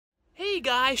Hey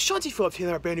guys, Sean Phillips here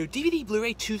in our brand new DVD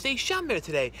Blu-ray Tuesday shop there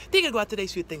today. They're gonna go out today,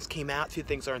 see what things came out, see what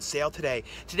things are on sale today.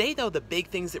 Today though, the big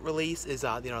things that release is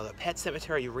the Pet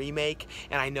Sematary remake,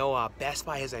 and I know Best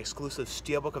Buy has an exclusive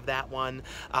steelbook of that one.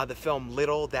 The film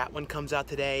Little, that one comes out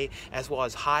today, as well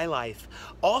as High Life.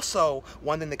 Also,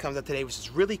 one thing that comes out today, which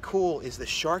is really cool, is the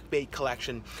Shark Bait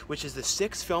collection, which is the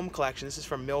 6 film collection. This is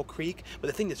from Mill Creek, but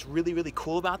the thing that's really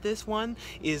cool about this one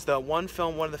is one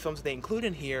of the films that they include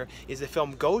in here is the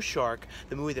film Ghost Shark,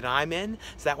 the movie that I'm in.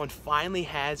 So that one finally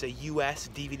has a US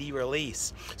DVD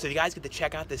release. So if you guys get to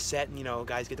check out this set and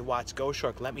guys get to watch Ghost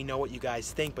Shark, let me know what you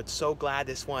guys think. But so glad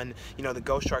this one, the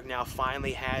Ghost Shark now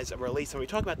finally has a release. And we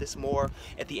talk about this more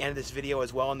at the end of this video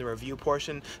as well in the review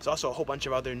portion. There's also a whole bunch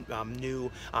of other new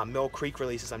Mill Creek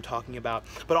releases I'm talking about.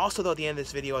 But also though, at the end of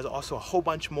this video is also a whole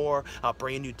bunch more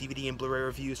brand new DVD and Blu-ray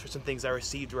reviews for some things I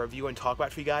received to review and talk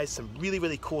about for you guys. Some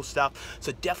really cool stuff.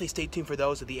 So definitely stay tuned for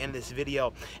those at the end of this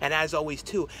video. And as always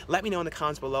too, let me know in the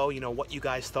comments below, what you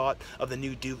guys thought of the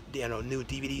new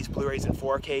DVDs, Blu-rays, and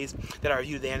 4Ks that I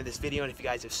reviewed at the end of this video, and if you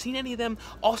guys have seen any of them.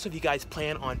 Also, if you guys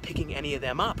plan on picking any of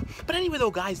them up. But anyway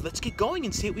though, guys, let's get going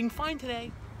and see what we can find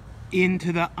today.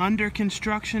 Into the under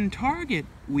construction Target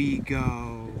we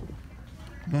go.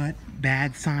 But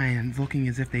bad signs, looking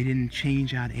as if they didn't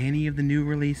change out any of the new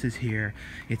releases here.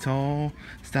 It's all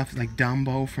stuff like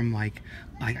Dumbo from like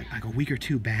a week or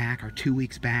two back, or 2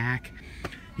 weeks back.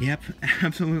 Yep,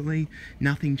 absolutely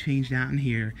nothing changed out in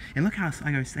here. And look how,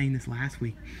 like I was saying this last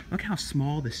week, look how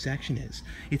small this section is.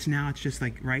 It's just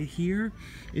like right here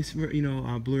is for,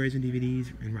 Blu-rays and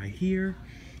DVDs, and right here,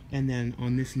 and then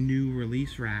on this new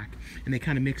release rack, and they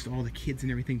kind of mixed all the kids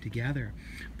and everything together.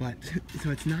 But so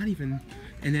it's not even,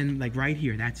 and then like right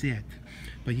here, that's it.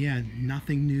 But yeah,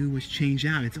 nothing new was changed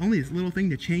out. It's only this little thing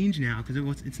to change now,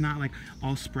 because it's not like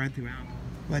all spread throughout.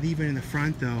 But even in the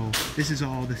front though, this is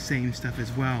all the same stuff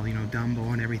as well,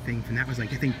 Dumbo and everything. And that was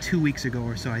like, I think 2 weeks ago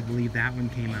or so, I believe that one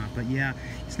came out. But yeah,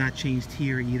 it's not changed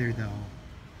here either though.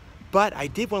 But I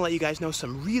did want to let you guys know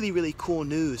some really cool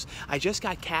news. I just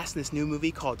got cast in this new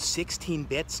movie called 16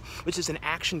 Bits, which is an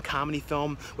action comedy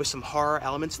film with some horror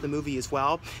elements to the movie as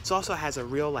well. It also has a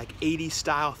real 80s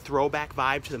style throwback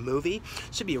vibe to the movie.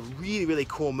 It should be a really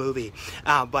cool movie.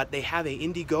 But they have an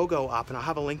Indiegogo up, and I'll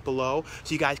have a link below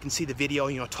so you guys can see the video,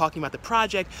 talking about the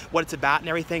project, what it's about and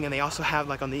everything. And they also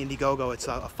have on the Indiegogo, it's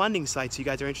a funding site, so you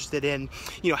guys are interested in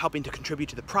helping to contribute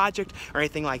to the project or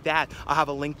anything like that. I'll have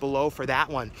a link below for that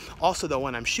one. Also though,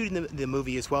 when I'm shooting the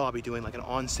movie as well, I'll be doing an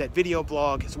on-set video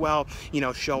blog as well,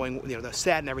 showing the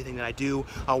set and everything that I do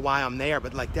while I'm there.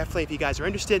 But definitely, if you guys are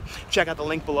interested, check out the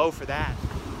link below for that.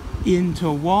 Into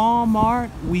Walmart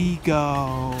we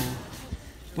go.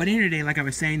 But in today, like I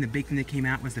was saying, the big thing that came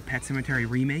out was the Pet Sematary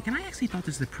remake, and I actually thought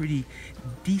this was a pretty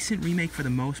decent remake for the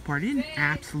most part. I didn't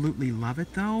absolutely love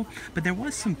it though, but there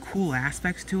was some cool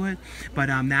aspects to it. But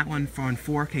that one on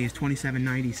 4K is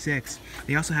 $27.96.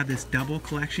 They also have this double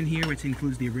collection here, which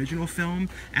includes the original film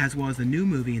as well as the new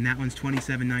movie, and that one's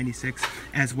 $27.96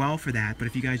 as well for that. But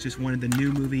if you guys just wanted the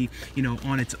new movie,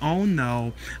 on its own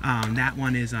though, that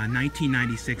one is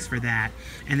 $19.96 for that,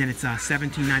 and then it's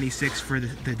 $17.96 for the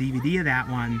DVD of that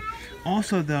one.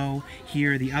 Also though,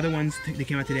 here the other ones that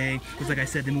came out today was, like I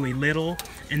said, the movie Little,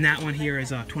 and that one here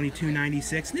is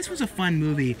 $22.96. And this was a fun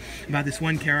movie about this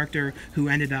one character who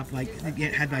ended up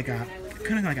had a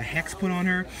kind of like a hex put on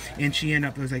her, and she ended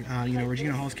up, it was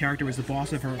Regina Hall's character was the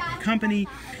boss of her company,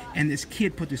 and this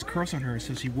kid put this curse on her,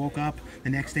 so she woke up the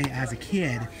next day as a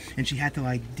kid, and she had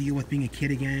to deal with being a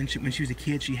kid again. When she was a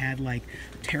kid, she had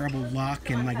terrible luck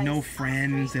and no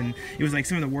friends, and it was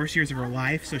some of the worst years of her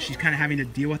life, so she's kind of having to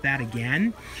deal with that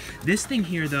again. This thing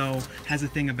here though has a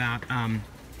thing about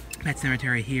Pet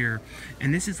Sematary here,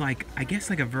 and this is I guess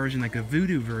a version, a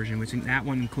voodoo version, which that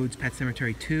one includes Pet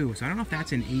Sematary 2, so I don't know if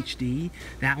that's in HD,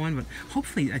 that one, but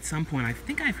hopefully at some point. I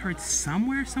think I've heard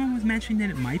somewhere someone was mentioning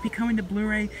that it might be coming to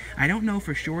Blu-ray. I don't know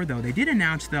for sure though. They did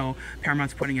announce though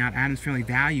Paramount's putting out Addams Family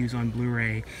Values on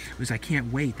Blu-ray, which I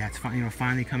can't wait. That's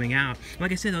finally coming out.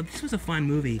 Like I said though, this was a fun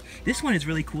movie. This one is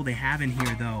really cool. They have in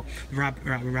here though the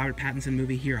Robert Pattinson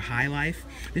movie here, High Life.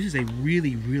 This is a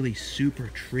really super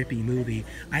trippy movie.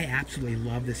 I absolutely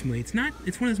love this movie. It's one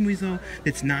of those movies though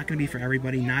that's not going to be for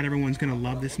everybody. Not everyone's going to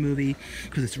love this movie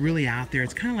because it's really out there.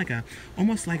 It's kind of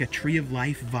almost like a Tree of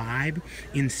Life vibe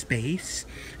in space,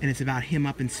 and it's about him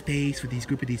up in space with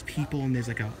group of these people, and there's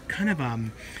a kind of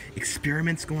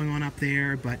experiments going on up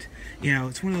there. But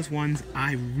it's one of those ones.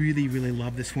 I really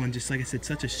love this one. Just like I said,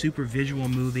 such a super visual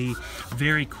movie,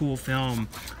 very cool film.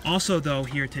 Also though,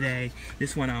 here today,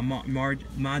 this one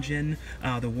Majin,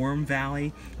 the Worm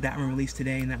Valley, that one released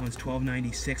today, and that one's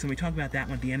 $12.96, and we talk about that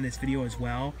one at the end of this video as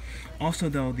well. Also,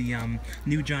 though, the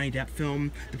new Johnny Depp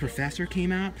film, The Professor,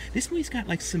 came out. This movie's got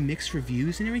like some mixed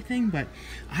reviews and everything, but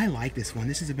I like this one.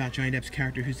 This is about Johnny Depp's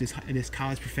character, who's this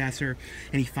college professor,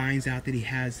 and he finds out that he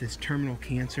has this terminal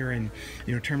cancer, and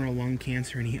terminal lung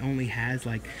cancer, and he only has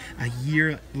like a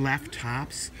year left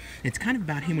tops. It's kind of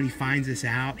about him when he finds this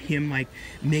out, him like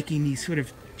making these sort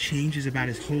of changes about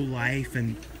his whole life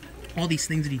and all these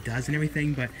things that he does and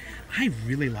everything. But I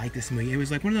really like this movie. It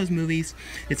was like one of those movies.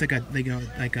 It's like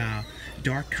a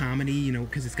dark comedy,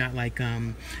 because it's got like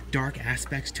dark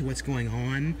aspects to what's going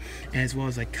on, as well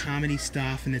as like comedy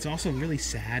stuff, and it's also really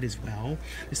sad as well.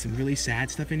 There's some really sad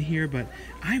stuff in here, but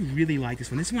I really like this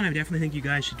one. This one I definitely think you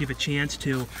guys should give a chance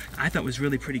to. I thought was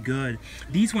really pretty good.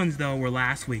 These ones though were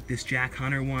last week. This Jack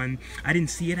Hunter one, I didn't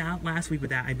see it out last week,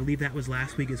 but I believe that was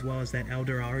last week, as well as that El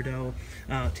Dorado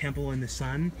Temple in the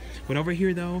Sun. But over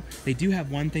here though, they do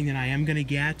have one thing that I am gonna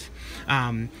get,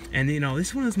 and this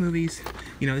is one of those movies.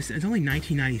 It's only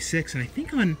 $19.96, and I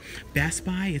think on Best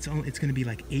Buy it's gonna be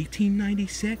like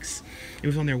 $18.96. It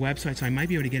was on their website, so I might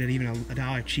be able to get it even a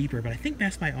dollar cheaper. But I think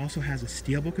Best Buy also has a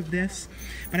steelbook of this.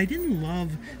 But I didn't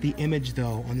love the image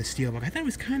though on the steelbook. I thought it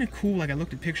was kind of cool. Like, I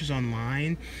looked at pictures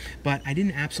online, but I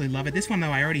didn't absolutely love it. This one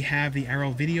though, I already have the Arrow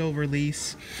video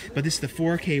release, but this is the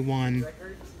 4K one.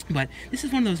 But this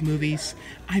is one of those movies,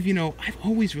 I've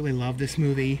always really loved this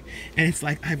movie, and it's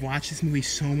like I've watched this movie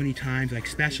so many times. I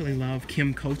especially love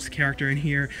Kim Coates' character in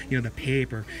here, the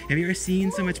paper. Have you ever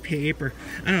seen so much paper?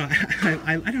 I don't know,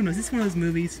 I don't know, is this one of those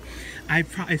movies?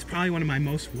 It's probably one of my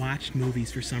most watched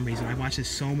movies for some reason. I've watched this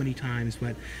so many times,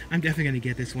 but I'm definitely going to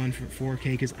get this one for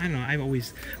 4K, because I don't know, I've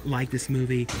always liked this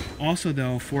movie. Also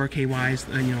though, 4K wise,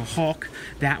 Hulk,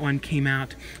 that one came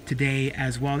out today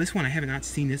as well. This one, I have not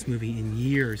seen this movie in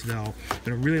years though.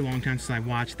 Been a really long time since I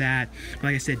watched that. But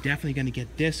like I said, definitely going to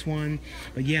get this one.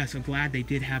 But yeah, so glad they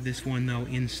did have this one though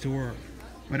in store.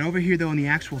 But over here though in the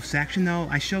actual section though,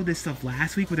 I showed this stuff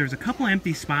last week where there was a couple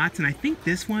empty spots, and I think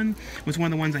this one was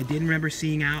one of the ones I did remember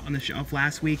seeing out on the shelf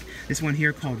last week. This one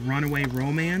here called Runaway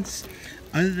Romance.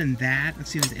 Other than that,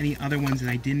 let's see if there's any other ones that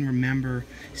I didn't remember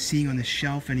seeing on the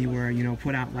shelf anywhere,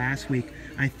 put out last week.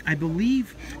 I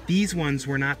believe these ones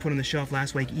were not put on the shelf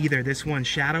last week either. This one,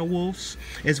 Shadow Wolves,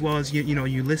 as well as,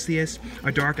 Ulysses,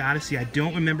 A Dark Odyssey. I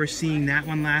don't remember seeing that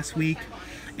one last week.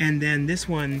 And then this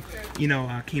one,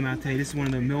 came out today. This is one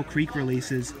of the Mill Creek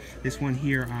releases. This one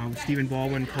here, Stephen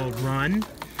Baldwin, called Run.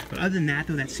 But other than that,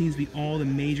 though, that seems to be all the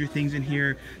major things in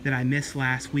here that I missed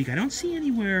last week. I don't see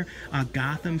anywhere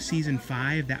Gotham Season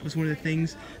 5. That was one of the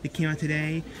things that came out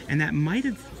today. And that might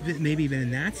have maybe been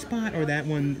in that spot, or that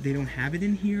one, they don't have it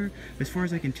in here. But as far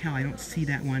as I can tell, I don't see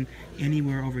that one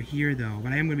anywhere over here, though.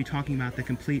 But I am going to be talking about the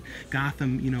complete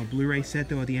Gotham, Blu-ray set,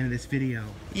 though, at the end of this video.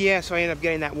 Yeah, so I ended up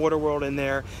getting that Waterworld in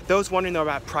there. Those wondering, though,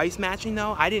 about price matching,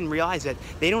 though, I didn't realize that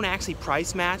they don't actually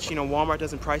price match. Walmart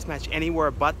doesn't price match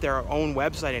anywhere but their own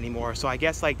website anymore. So I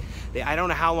guess, like, I don't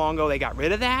know how long ago they got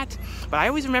rid of that, but I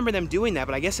always remember them doing that.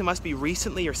 But I guess it must be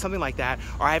recently or something like that,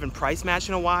 or I haven't price matched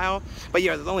in a while. But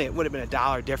yeah, it would have been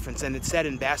 $1 difference, and it said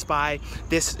in Best Buy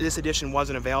this edition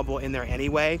wasn't available in there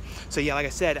anyway. So yeah, like I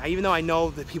said, even though I know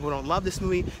that people don't love this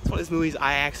movie, it's one of those movies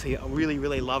I actually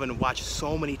really love and watch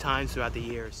so many times throughout the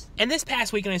years. And this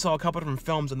past weekend I saw a couple different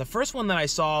films, and the first one that I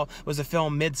saw was the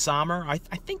film Midsommar.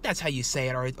 I think that's how you say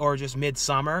it, or just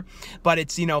Midsommar. But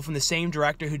it's, from the same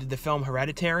director who did the film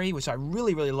Hereditary, which I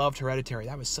really loved. Hereditary.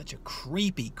 That was such a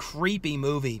creepy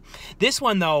movie. This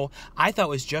one though, I thought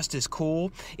was just as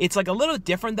cool. It's like a little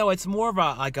different though. It's more of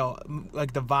like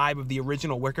the vibe of the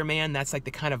original Wicker Man. That's like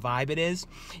the kind of vibe it is.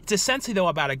 It's essentially though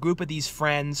about a group of these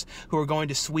friends who are going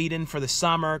to Sweden for the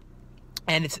summer.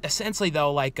 And it's essentially,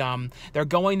 though, like, they're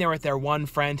going there with their one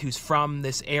friend who's from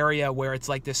this area where it's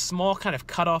like this small kind of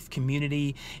cut-off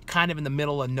community, kind of in the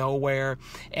middle of nowhere.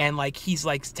 And, like, he's,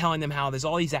 like, telling them how there's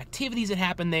all these activities that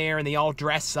happen there, and they all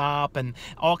dress up, and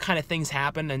all kind of things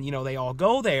happen, and, they all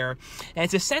go there. And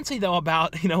it's essentially, though,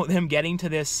 about, them getting to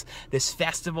this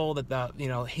festival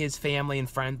that his family and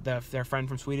their friend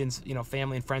from Sweden's,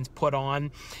 family and friends put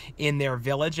on in their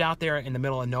village out there in the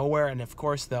middle of nowhere. And, of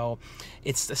course, though,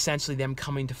 it's essentially them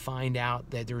coming to find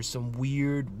out that there's some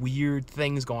weird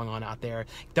things going on out there.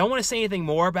 Don't want to say anything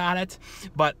more about it,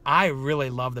 but I really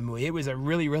love the movie. It was a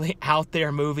really out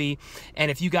there movie, and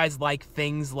if you guys like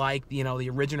things like the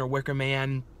original Wicker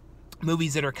Man,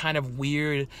 movies that are kind of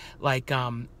weird, like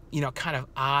you know, kind of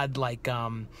odd, like,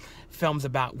 films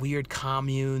about weird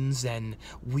communes and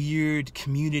weird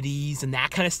communities and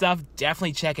that kind of stuff,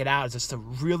 definitely check it out. It's just a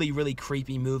really, really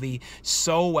creepy movie.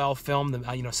 So well filmed.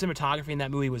 You know, cinematography in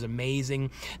that movie was amazing.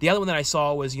 The other one that I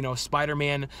saw was, you know,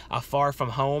 Spider-Man Far From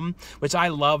Home, which I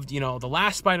loved. You know, the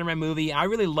last Spider-Man movie, I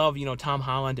really love, you know, Tom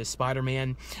Holland as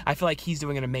Spider-Man. I feel like he's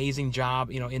doing an amazing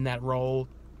job, you know, in that role.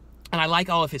 And I like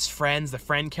all of his friends, the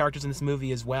friend characters in this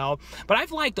movie as well. But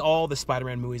I've liked all the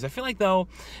Spider-Man movies. I feel like, though,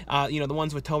 you know, the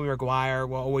ones with Tobey Maguire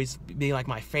will always be, like,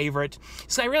 my favorite.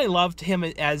 So I really loved him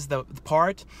as the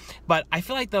part. But I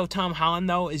feel like, though, Tom Holland,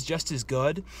 though, is just as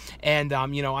good. And,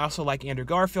 you know, I also like Andrew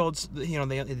Garfield's, you know,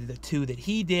 the two that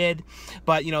he did.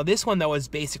 But, you know, this one, though, is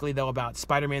basically, though, about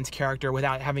Spider-Man's character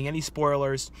without having any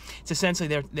spoilers. It's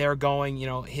essentially they're going, you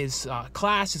know, his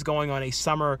class is going on a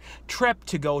summer trip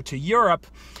to go to Europe.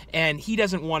 And he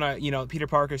doesn't want to, you know, Peter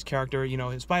Parker's character, you know,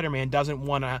 his Spider-Man doesn't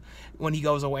want to, when he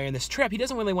goes away on this trip, he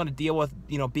doesn't really want to deal with,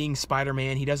 you know, being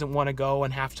Spider-Man. He doesn't want to go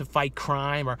and have to fight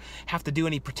crime or have to do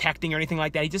any protecting or anything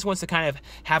like that. He just wants to kind of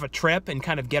have a trip and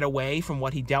kind of get away from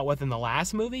what he dealt with in the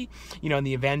last movie, you know, in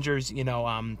the Avengers, you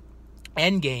know,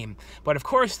 Endgame. But of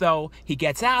course, though, he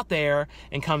gets out there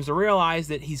and comes to realize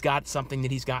that he's got something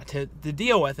that he's got to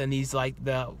deal with, and he's like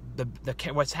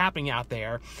what's happening out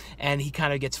there, and he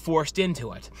kind of gets forced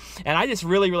into it. And I just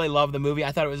really, really love the movie.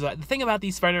 I thought it was the thing about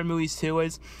these Spider-Man movies too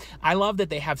is I love that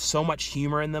they have so much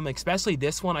humor in them, especially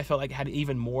this one. I felt like it had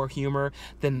even more humor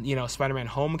than, you know, Spider-Man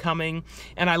Homecoming.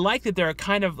 And I like that they're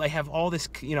kind of, they have all this,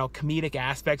 you know, comedic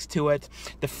aspects to it.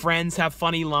 The friends have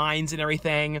funny lines and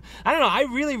everything. I don't know, I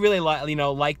really, really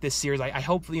like this series. I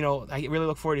hope, you know, I really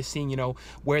look forward to seeing, you know,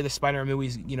 where the Spider-Man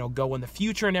movies, you know, go in the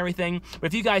future and everything. But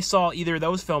if you guys saw either of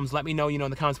those films, let me know, you know,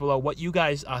 in the comments below what you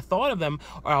guys thought of them.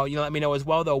 Or, you know, let me know as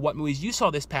well, though, what movies you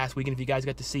saw this past week, and if you guys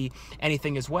got to see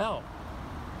anything as well.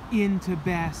 Into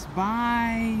Best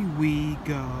Buy we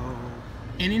go.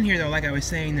 And in here, though, like I was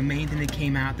saying, the main thing that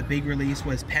came out, the big release,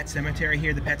 was Pet Sematary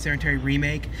here, the Pet Sematary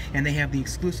remake, and they have the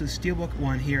exclusive Steelbook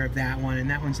one here of that one, and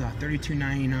that one's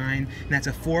 $32.99, and that's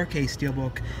a 4K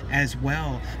Steelbook as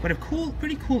well. But a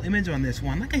pretty cool image on this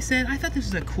one. Like I said, I thought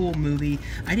this was a cool movie.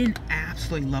 I didn't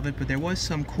absolutely love it, but there was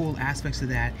some cool aspects to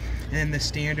that. And then the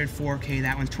standard 4K,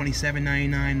 that one's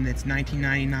 $27.99, and it's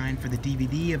 $19.99 for the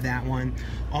DVD of that one.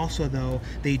 Also, though,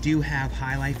 they do have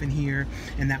High Life in here,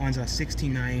 and that one's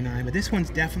 $16.99, but this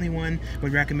one's definitely one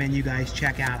would recommend you guys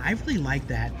check out. I really like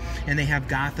that. And they have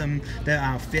Gotham, the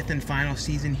 5th and final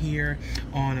season here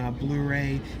on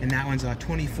Blu-ray, and that one's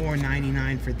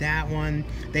 $24.99 for that one.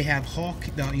 They have Hulk,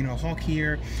 Hulk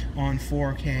here on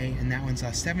 4K, and that one's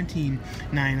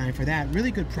 $17.99 for that.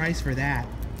 Really good price for that.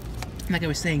 Like I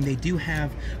was saying, they do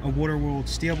have a Waterworld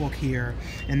Steelbook here,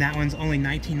 and that one's only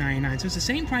 $19.99. So it's the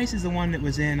same price as the one that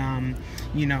was in,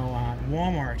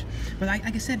 Walmart. But like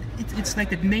I said, it's like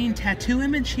the main tattoo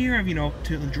image here of, you know,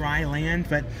 to dry land,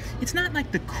 but it's not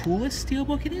like the coolest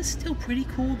Steelbook. It is still pretty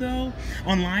cool, though.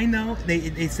 Online, though,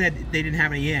 they said they didn't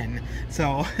have any in,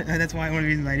 so that's why one of the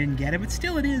reasons I didn't get it. But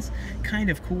still, it is kind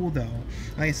of cool, though.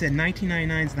 Like I said,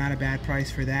 $19.99 is not a bad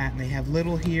price for that. And they have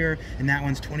Little here, and that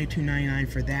one's $22.99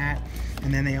 for that.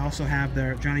 And then they also have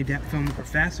the Johnny Depp film The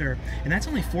Professor, and that's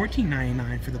only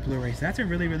 $14.99 for the Blu-ray, so that's a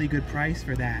really, really good price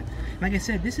for that. Like I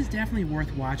said, this is definitely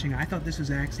worth watching. I thought this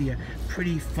was actually a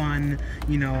pretty fun,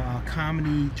 you know,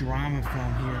 comedy drama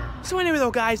film here. So anyway, though,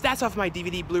 guys, that's all for my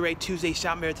DVD Blu-ray Tuesday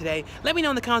Shop Mirror today. Let me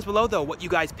know in the comments below, though, what you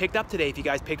guys picked up today, if you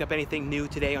guys picked up anything new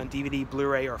today on DVD,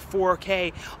 Blu-ray, or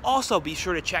 4K. Also, be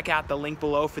sure to check out the link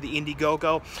below for the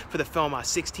Indiegogo for the film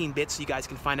 16-bit, so you guys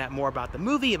can find out more about the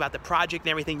movie, about the project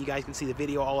and everything. You guys can see the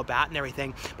video all about and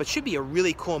everything, but should be a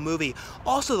really cool movie.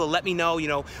 Also, to let me know, you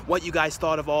know, what you guys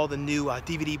thought of all the new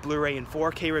DVD, Blu-ray, and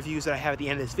 4K reviews that I have at the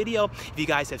end of this video, if you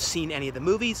guys have seen any of the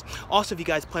movies. Also, if you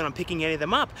guys plan on picking any of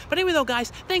them up. But anyway, though,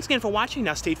 guys, thanks again for watching.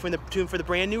 Now stay tuned for the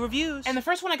brand new reviews. And the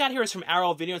first one I got here is from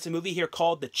Arrow Video. It's a movie here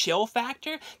called The Chill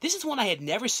Factor. This is one I had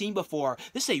never seen before.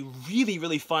 This is a really,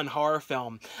 really fun horror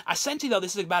film. Essentially, though,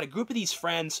 this is about a group of these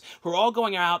friends who are all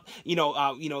going out,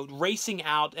 racing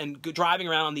out and driving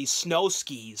around on these snow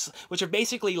skis, which are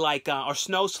basically like, or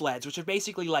snow sleds, which are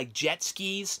basically like jet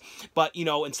skis, but, you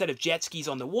know, instead of jet skis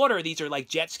on the water, these are like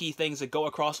jet ski things that go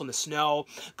across on the snow,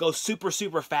 go super,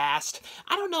 super fast.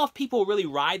 I don't know if people really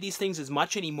ride these things as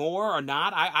much anymore or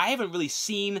not. I haven't really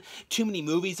seen too many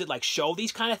movies that like show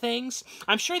these kind of things.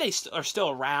 I'm sure they are still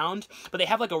around, but they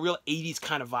have like a real 80s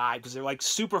kind of vibe because they're like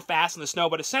super fast in the snow.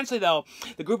 But essentially, though,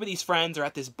 the group of these friends are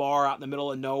at this bar out in the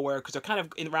middle of nowhere because they're kind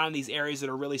of around these areas that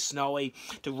are really snowy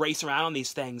to race around on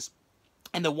these things.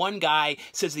 And the one guy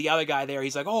says to the other guy there,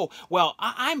 he's like, "Oh, well,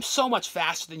 I'm so much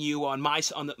faster than you on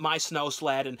my snow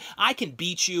sled, and I can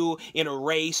beat you in a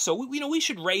race. So we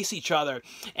should race each other."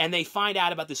 And they find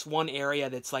out about this one area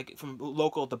that's like from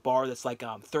local at the bar that's like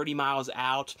 30 miles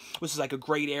out, which is like a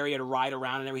great area to ride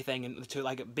around and everything, and to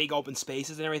like big open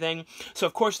spaces and everything. So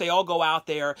of course they all go out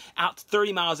there, out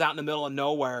 30 miles out in the middle of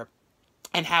nowhere,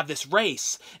 and have this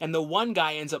race. And the one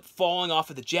guy ends up falling off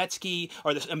of the jet ski,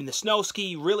 or the snow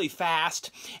ski, really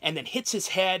fast, and then hits his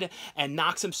head and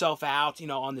knocks himself out, you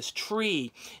know, on this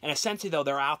tree. And essentially, though,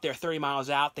 they're out there 30 miles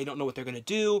out. They don't know what they're going to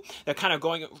do. They're kind of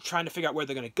trying to figure out where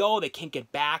they're going to go. They can't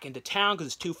get back into town because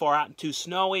it's too far out and too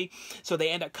snowy. So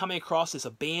they end up coming across this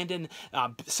abandoned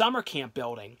summer camp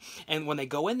building. And when they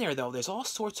go in there, though, there's all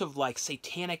sorts of like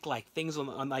satanic like things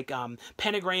on like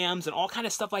pentagrams and all kind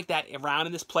of stuff like that around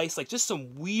in this place, like just some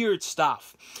weird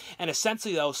stuff. And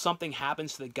essentially, though, something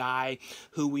happens to the guy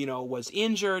who, you know, was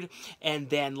injured, and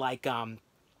then like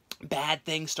bad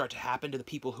things start to happen to the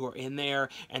people who are in there,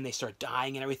 and they start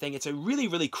dying and everything. It's a really,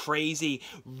 really crazy,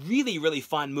 really, really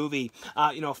fun movie.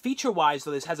 You know, feature-wise, though,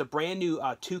 this has a brand new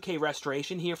 2K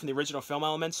restoration here from the original film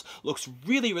elements. Looks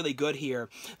really, really good here.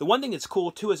 The one thing that's cool,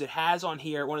 too, is it has on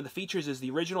here, one of the features is the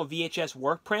original VHS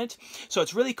work print. So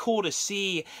it's really cool to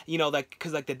see, you know, like,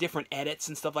 because like the different edits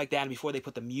and stuff like that, and before they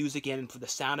put the music in and for the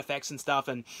sound effects and stuff.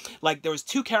 And like there was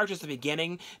two characters at the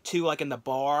beginning, too, like in the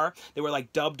bar. They were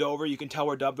like dubbed over. You can tell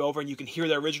we're dubbed over, and you can hear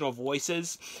their original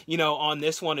voices, you know, on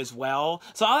this one as well.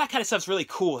 So all that kind of stuff's really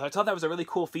cool. I thought that was a really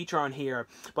cool feature on here.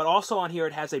 But also on here,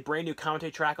 it has a brand new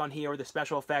commentary track on here with the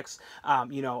special effects,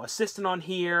 you know, assistant on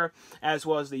here, as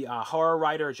well as the horror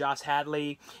writer, Josh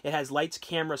Hadley. It has lights,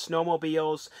 camera,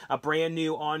 snowmobiles, a brand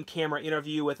new on-camera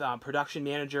interview with production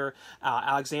manager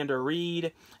Alexander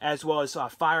Reed, as well as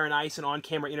fire and ice, and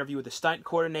on-camera interview with the stunt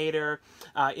coordinator,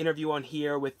 interview on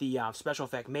here with the special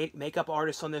effect makeup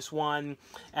artist on this one,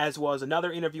 as well as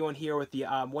another interview on here with the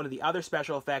one of the other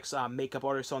special effects makeup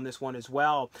artists on this one as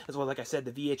well, like I said,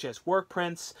 the VHS work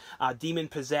prints, Demon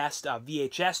Possessed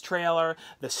VHS trailer,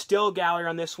 the still gallery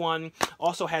on this one.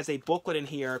 Also has a booklet in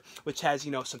here which has,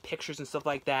 you know, some pictures and stuff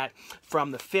like that from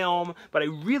the film. But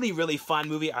a really, really fun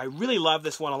movie. I really love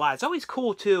this one a lot. It's always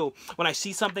cool too when I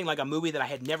see something like a movie that I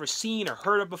had never seen or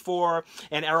heard of before,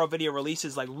 and Arrow Video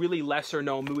releases like really lesser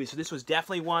known movies. So this was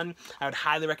definitely one I would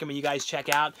highly recommend you guys check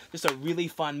out. Just a really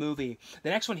fun movie. The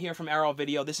next one here from Arrow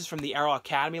Video, this is from the Arrow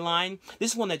Academy line.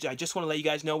 This is one that I just want to let you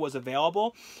guys know was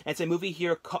available. And it's a movie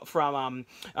here from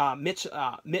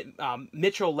Mitchell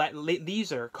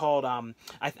Leeser called,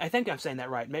 I think I'm saying that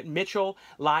right, Mitchell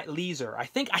Leeser. I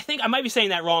think I might be saying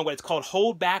that wrong, but it's called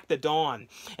Hold Back the Dawn.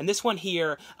 And this one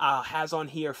here has on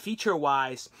here,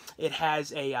 feature-wise, it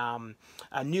has a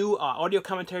new audio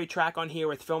commentary track on here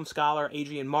with film scholar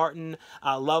Adrian Martin,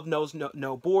 Love Knows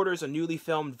No Borders, a newly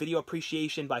filmed video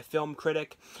appreciation by film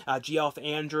critic G.F.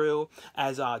 Andrew,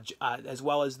 as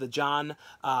well as the John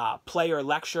Player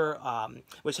Lecture,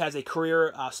 which has a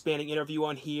career-spanning interview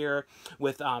on here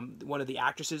with one of the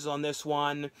actresses on this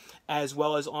one, as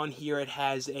well as on here it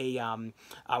has a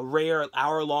rare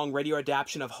hour-long radio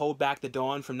adaptation of Hold Back the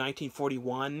Dawn from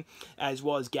 1941, as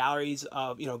well as galleries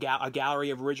of, you know, a gallery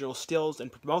of original stills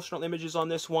and promotional images on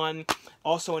this one.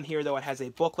 Also in here, though, it has a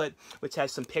booklet which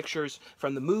has some pictures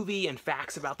from the movie and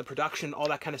facts about the production, all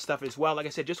that kind of stuff as well. Like I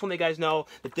said, just want to let you guys know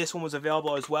that this one was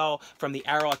available as well from the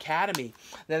Arrow Academy.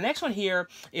 Now, the next one here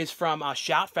is from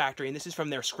Shout Factory, and this is from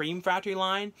their Scream Factory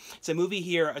line. It's a movie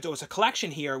here, it was a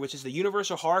collection here, which is the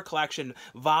Universal Horror Collection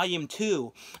Volume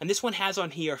 2. And this one has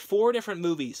on here 4 different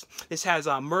movies. This has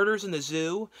Murders in the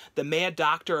Zoo, The Mad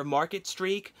Doctor of Market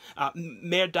Street,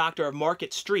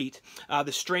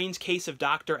 The Strange Case of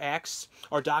Dr. X,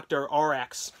 or Dr.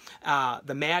 RX,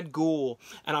 The Mad Ghoul,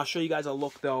 and I'll show you guys a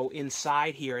look, though,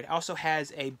 inside here. It also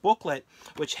has a booklet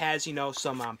which has, you know,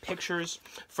 some pictures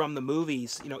from the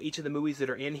movies, you know, each of the movies that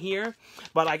are in here.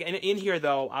 But like in here,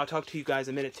 though, I'll talk to you guys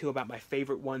in a minute, too, about my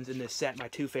favorite ones in this set, my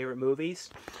 2 favorite movies.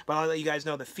 But I'll let you guys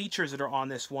know the features that are on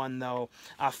this one, though.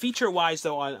 Feature-wise,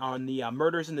 though, on the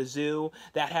Murders in the Zoo,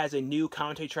 that has a new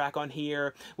commentary track on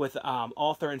here with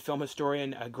author and film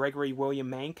historian Gregory William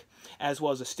Mank, as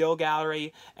well as a still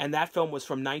gallery, and that film was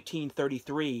from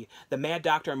 1933. The Mad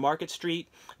Doctor on Market Street,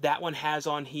 that one has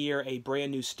on here a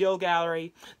brand new still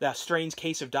gallery. The Strange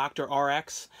Case of Dr.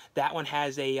 RX. That one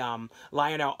has a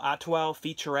Lionel Atwell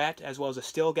featurette as well as a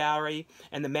still gallery.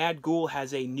 And the Mad Ghoul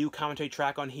has a new commentary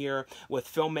track on here with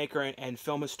filmmaker and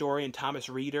film historian Thomas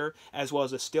Reeder as well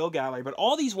as a still gallery. But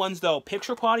all these ones, though,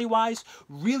 picture quality wise,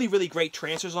 really, really great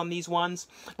transfers on these ones.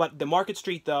 But the Market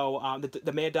Street, though,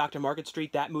 the Mad Dr. Market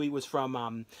Street, that movie was from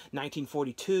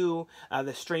 1942.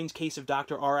 The Strange Case of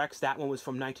Dr. RX, that one was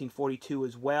from 1942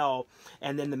 as well.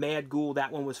 And then the Mad Ghoul,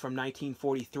 that one was from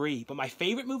 1943. But my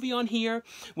favorite movie on here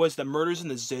was The Murders in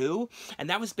the Zoo. And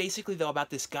that was basically, though, about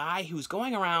this guy who's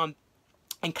going around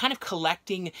and kind of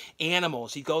collecting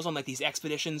animals. He goes on like these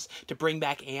expeditions to bring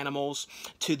back animals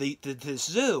to the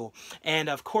zoo. And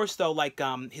of course, though, like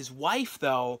his wife,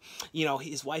 though, you know,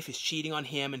 his wife is cheating on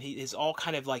him, and he is all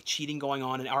kind of like cheating going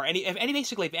on. And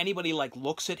basically, if anybody like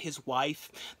looks at his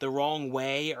wife the wrong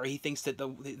way, or he thinks that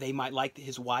they might like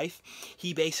his wife,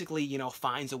 he basically, you know,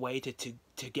 finds a way to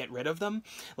get rid of them.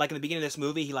 Like in the beginning of this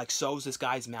movie, he like sews this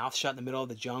guy's mouth shut in the middle of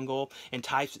the jungle and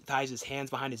ties his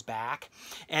hands behind his back.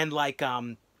 And like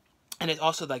and it's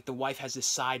also like the wife has this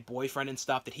side boyfriend and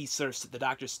stuff that he's sort of, the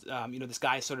doctor's, you know, this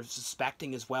guy is sort of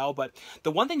suspecting as well. But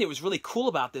the one thing that was really cool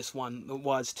about this one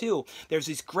was, too, there's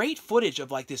this great footage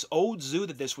of like this old zoo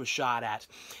that this was shot at.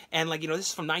 And like, you know, this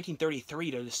is from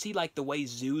 1933, to see like the way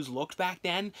zoos looked back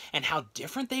then and how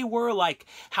different they were, like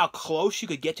how close you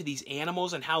could get to these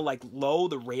animals and how like low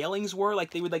the railings were.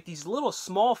 Like they were like these little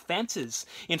small fences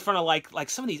in front of like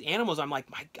some of these animals. I'm like,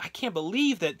 I can't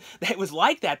believe that it was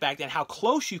like that back then, how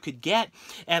close you could get.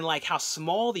 And like how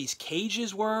small these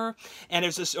cages were, and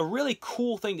it's just a really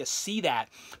cool thing to see that.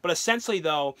 But essentially,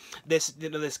 though, this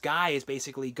guy is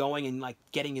basically going and like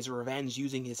getting his revenge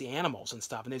using his animals and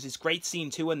stuff. And there's this great scene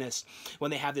too in this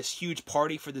when they have this huge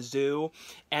party for the zoo,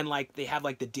 and like they have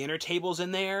like the dinner tables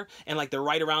in there, and like they're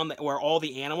right around where all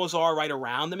the animals are, right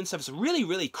around them and stuff. It's a really,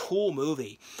 really cool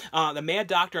movie. The Mad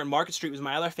Doctor on Market Street was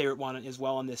my other favorite one as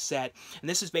well on this set, and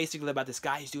this is basically about this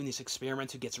guy who's doing these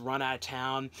experiments who gets run out of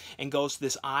town and goes to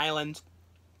this island.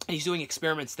 And he's doing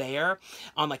experiments there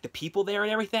on like the people there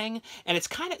and everything, and it's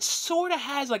kind of sort of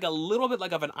has like a little bit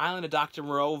like of an Island of Dr.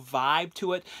 Moreau vibe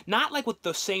to it, not like with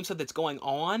the same stuff that's going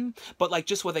on, but like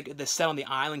just with like the set on the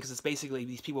island, because it's basically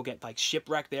these people get like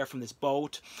shipwrecked there from this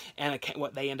boat, and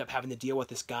what they end up having to deal with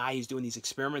this guy who's doing these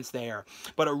experiments there.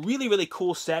 But a really, really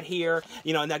cool set here,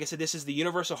 you know. And like I said, this is the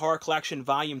Universal Horror Collection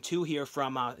Volume 2 here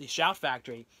from Shout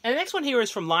Factory. And the next one here is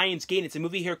from Lionsgate. It's a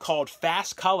movie here called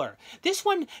Fast Color. This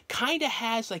one kind of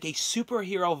has like a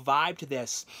superhero vibe to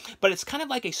this, but it's kind of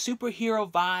like a superhero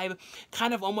vibe,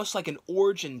 kind of almost like an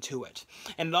origin to it.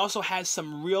 And it also has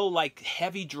some real like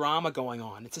heavy drama going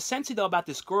on. It's essentially though about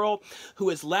this girl who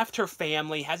has left her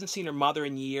family, hasn't seen her mother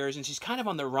in years, and she's kind of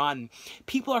on the run.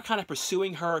 People are kind of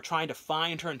pursuing her, trying to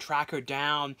find her and track her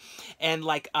down. And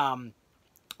like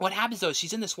what happens though is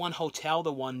she's in this one hotel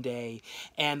the one day,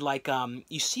 and like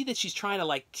you see that she's trying to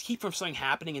like keep from something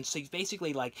happening, and so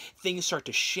basically like things start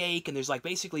to shake, and there's like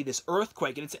basically this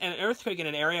earthquake, and it's an earthquake in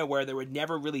an area where there would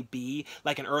never really be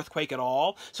like an earthquake at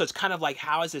all. So it's kind of like,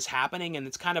 how is this happening? And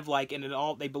it's kind of like, and it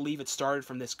all, they believe it started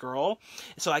from this girl.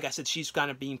 So like I said, she's kind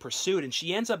of being pursued, and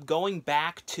she ends up going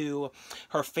back to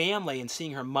her family and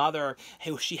seeing her mother,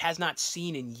 who she has not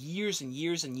seen in years and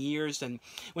years and years. And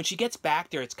when she gets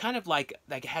back there, it's kind of like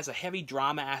has a heavy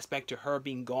drama aspect to her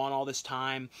being gone all this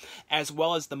time, as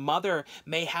well as the mother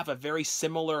may have a very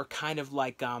similar kind of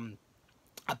like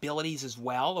abilities as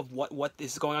well of what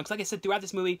is going on. Because like I said, throughout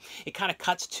this movie, it kind of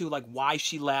cuts to like why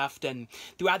she left, and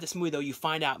throughout this movie though, you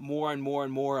find out more and more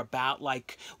and more about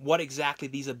like what exactly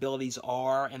these abilities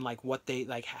are, and like what they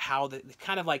like, how the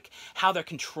kind of like how they're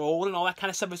controlled and all that kind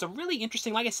of stuff. It's a really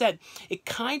interesting, like I said, it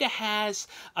kind of has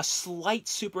a slight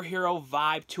superhero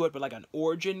vibe to it, but like an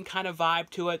origin kind of vibe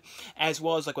to it, as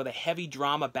well as like with a heavy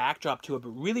drama backdrop to it. But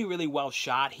really, really well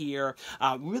shot here.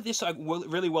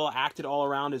 Really well acted all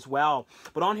around as well.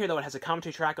 But on here, though, it has a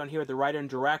commentary track on here with the writer and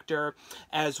director,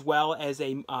 as well as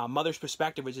a mother's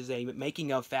perspective, which is a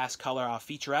making of Fast Color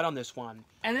featurette on this one.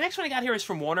 And the next one I got here is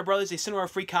from Warner Brothers. They sent over a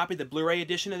free copy of the Blu-ray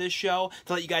edition of this show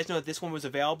to let you guys know that this one was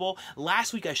available.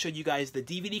 Last week I showed you guys the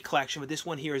DVD collection, but this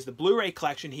one here is the Blu-ray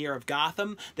collection here of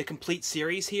Gotham, the complete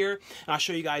series here. And I'll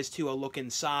show you guys, too, a look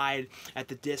inside at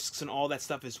the discs and all that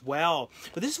stuff as well.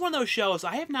 But this is one of those shows,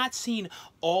 I have not seen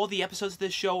all the episodes of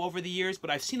this show over the years,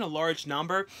 but I've seen a large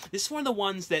number. This is one of the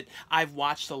ones that I've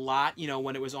watched a lot, you know,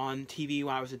 when it was on TV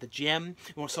when I was at the gym.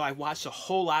 So I watched a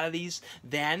whole lot of these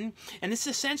then. And this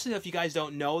is essentially, if you guys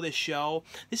don't know this show,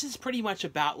 this is pretty much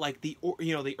about like the,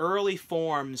 you know, the early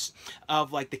forms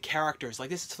of like the characters. Like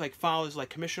this is like follows like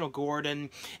Commissioner Gordon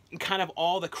and kind of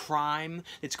all the crime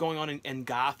that's going on in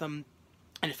Gotham.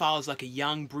 And it follows like a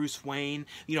young Bruce Wayne,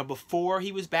 you know, before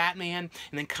he was Batman,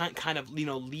 and then kind of, you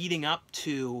know, leading up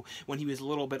to when he was a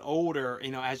little bit older,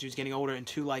 you know, as he was getting older,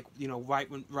 into like, you know,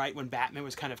 right when Batman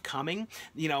was kind of coming,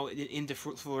 you know, into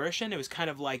fruition. It was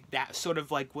kind of like that, sort of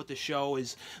like what the show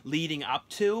is leading up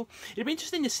to. It'd be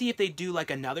interesting to see if they do like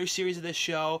another series of this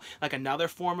show, like another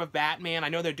form of Batman. I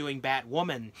know they're doing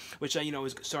Batwoman, which, you know,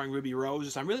 is starring Ruby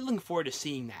Rose. So I'm really looking forward to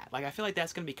seeing that. Like, I feel like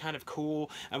that's going to be kind of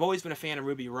cool. I've always been a fan of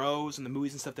Ruby Rose and the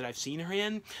movies and stuff that I've seen her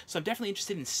in, so I'm definitely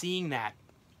interested in seeing that.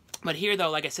 But here, though,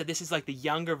 like I said, this is like the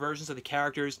younger versions of the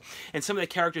characters, and some of the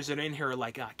characters that are in here are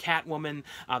like Catwoman,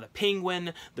 the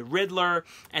Penguin, the Riddler,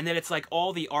 and then it's like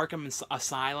all the Arkham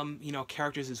Asylum, you know,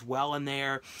 characters as well in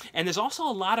there. And there's also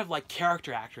a lot of like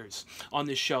character actors on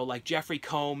this show, like Jeffrey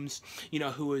Combs, you know,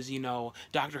 who is, you know,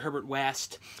 Dr. Herbert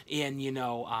West in, you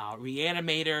know,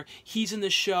 Reanimator. He's in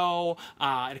the show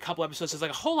in a couple episodes. There's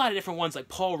like a whole lot of different ones, like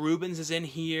Paul Rubens is in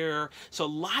here. So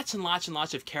lots and lots and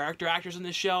lots of character actors in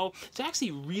this show. It's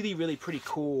actually really pretty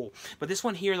cool. But this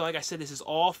one here, like I said, this is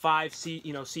all 5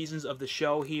 seasons of the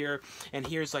show here, and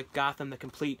here's like Gotham the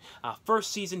Complete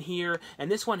first season here, and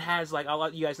this one has like, I'll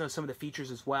let you guys know some of the features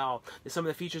as well. Some of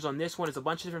the features on this one is a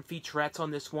bunch of different featurettes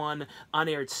on this one,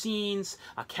 unaired scenes,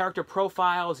 character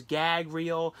profiles, gag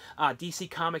reel, DC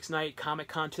Comics Night,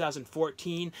 Comic-Con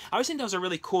 2014. I always think those are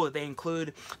really cool that they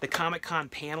include the Comic-Con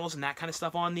panels and that kind of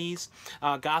stuff on these.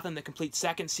 Gotham the Complete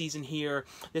second season here.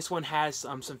 This one has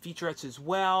some featurettes as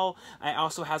well. It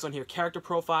also has on here character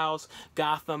profiles,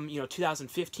 Gotham, you know,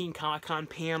 2015 Comic-Con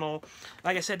panel.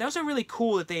 Like I said, those are really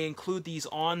cool that they include these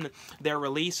on their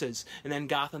releases. And then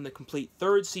Gotham the Complete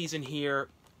third season here.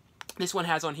 This one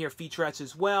has on here featurettes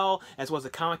as well as the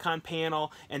Comic-Con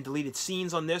panel and deleted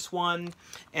scenes on this one.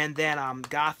 And then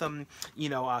Gotham, you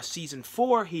know, season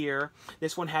 4 here.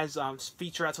 This one has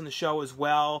featurettes on the show as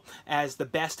well as the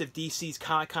best of DC's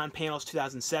Comic-Con panels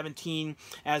 2017,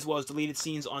 as well as deleted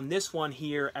scenes on this one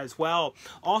here as well.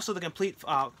 Also, the complete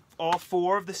all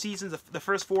 4 of the seasons, the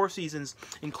first 4 seasons,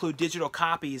 include digital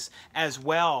copies as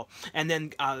well. And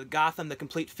then Gotham, the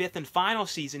Complete 5th and final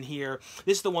season here,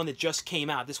 this is the one that just came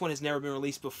out. This one has never been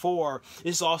released before.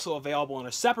 This is also available in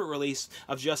a separate release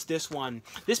of just this one.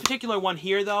 This particular one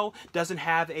here, though, doesn't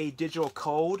have a digital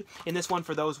code in this one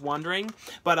for those wondering.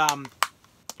 But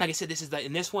like I said, this is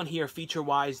in this one here,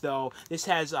 feature-wise, though, this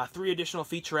has 3 additional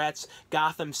featurettes.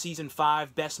 Gotham Season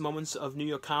 5, Best Moments of New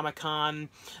York Comic-Con.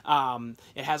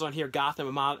 It has on here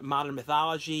Gotham Modern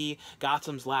Mythology,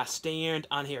 Gotham's Last Stand,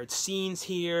 unaired scenes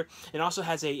here. It also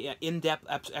has a in-depth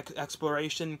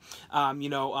exploration, you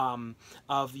know,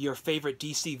 of your favorite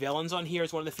DC villains on here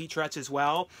as one of the featurettes as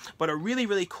well. But a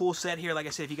really cool set here. Like I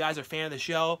said, if you guys are a fan of the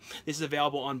show, this is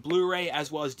available on Blu-ray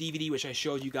as well as DVD, which I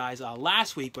showed you guys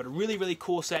last week. But a really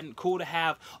cool set, and cool to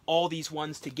have all these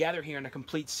ones together here in a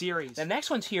complete series. The next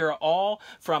ones here are all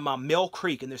from Mill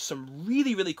Creek, and there's some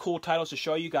really cool titles to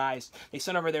show you guys. They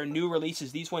sent over their new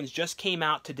releases. These ones just came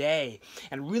out today,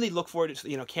 and really look forward to,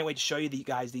 you know, can't wait to show you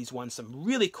guys these ones. Some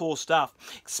really cool stuff,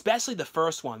 especially the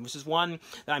first one, which is one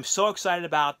that I'm so excited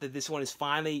about, that this one is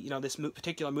finally, you know, this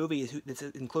particular movie that's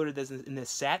included in this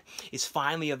set is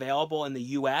finally available in the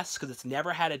US, because it's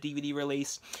never had a DVD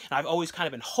release. And I've always kind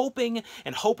of been hoping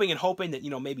that, you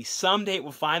know, maybe someday it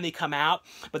will finally come out.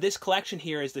 But this collection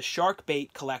here is the Shark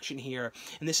Bait collection here,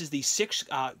 and this is the 6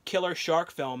 killer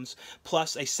shark films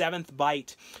plus a 7th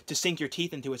bite to sink your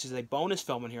teeth into, which is a bonus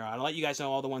film in here. I'll let you guys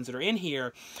know all the ones that are in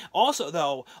here. Also,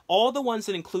 though, all the ones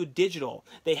that include digital,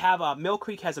 they have Mill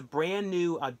Creek has a brand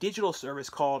new digital service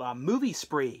called Movie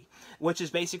Spree, which is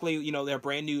basically, you know, their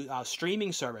brand new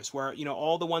streaming service where, you know,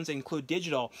 all the ones that include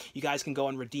digital, you guys can go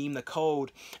and redeem the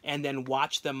code and then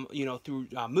watch them, you know, through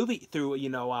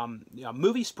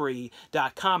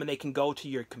moviespree.com, and they can go to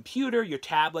your computer, your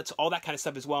tablets, all that kind of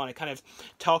stuff as well. And it kind of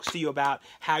talks to you about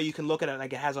how you can look at it.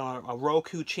 Like, it has on a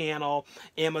Roku channel,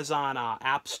 Amazon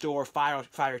App Store, Fire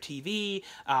TV,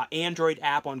 Android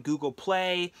app on Google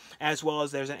Play, as well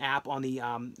as there's an app on the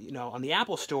on the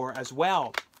Apple Store as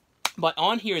well. But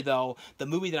on here, though, the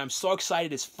movie that I'm so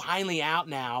excited is finally out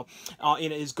now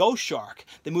is Ghost Shark,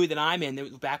 the movie that I'm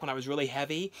in. Back when I was really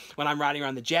heavy, when I'm riding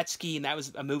around the jet ski, and that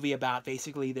was a movie about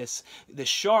basically this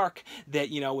shark that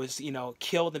was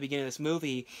killed in the beginning of this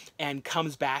movie and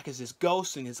comes back as this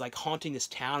ghost and is like haunting this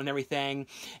town and everything.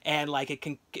 And like it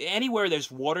can anywhere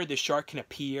there's water, the shark can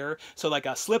appear. So like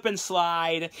a slip and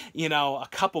slide, a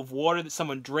cup of water that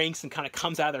someone drinks and kind of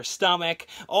comes out of their stomach,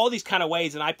 all these kind of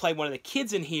ways. And I play one of the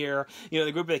kids in here.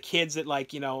 The group of the kids that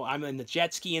I'm in the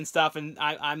jet ski and stuff, and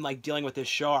I'm like dealing with this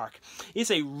shark.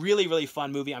 It's a really, really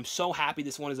fun movie. I'm so happy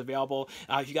this one is available.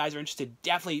 If you guys are interested,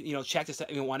 definitely, check this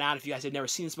one out. If you guys have never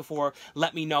seen this before,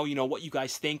 let me know, what you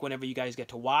guys think whenever you guys get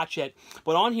to watch it.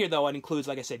 But on here, though, it includes,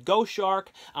 like I said, Ghost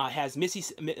Shark, has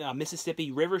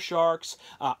Mississippi River Sharks,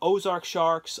 Ozark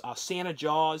Sharks, Santa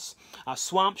Jaws,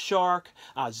 Swamp Shark,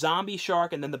 Zombie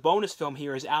Shark, and then the bonus film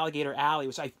here is Alligator Alley,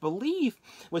 which I believe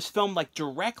was filmed like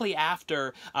directly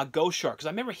after Ghost Shark, because I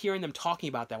remember hearing them talking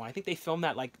about that one. I think they filmed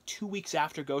that like 2 weeks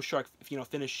after Ghost Shark,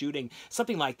 finished shooting,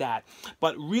 something like that.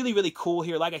 But really, really cool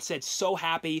here. Like I said, so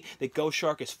happy that Ghost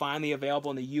Shark is finally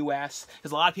available in the U.S.,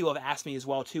 because a lot of people have asked me as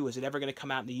well too, is it ever going to come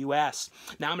out in the U.S.?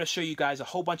 Now I'm going to show you guys a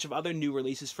whole bunch of other new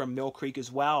releases from Mill Creek as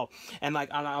well, and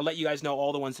I'll let you guys know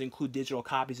all the ones that include digital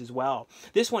copies as well.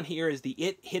 This one here is the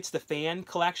It Hits the Fan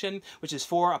collection, which is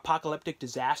 4 apocalyptic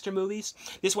disaster movies.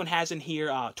 This one has in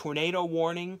here Tornado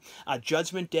Warning,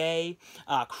 Judgment Day,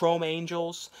 Chrome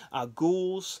Angels,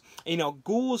 Ghouls.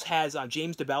 Ghouls has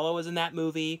James DeBello is in that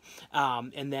movie,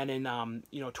 and then in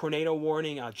Tornado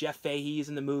Warning, Jeff Fahey is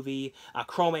in the movie.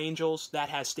 Chrome Angels, that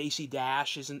has Stacey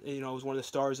Dash is one of the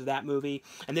stars of that movie,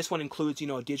 and this one includes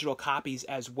digital copies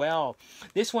as well.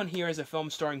 This one here is a film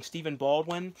starring Stephen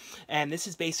Baldwin, and this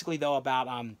is basically though about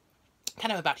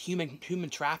kind of about human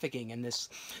trafficking, and this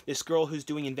girl who's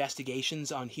doing investigations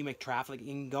on human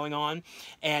trafficking going on,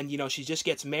 and she just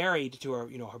gets married to her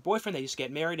her boyfriend. They just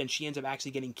get married, and she ends up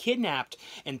actually getting kidnapped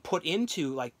and put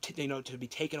into to be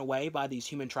taken away by these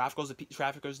human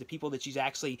traffickers, the people that she's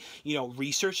actually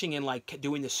researching and like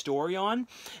doing the story on.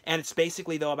 And it's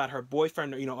basically though about her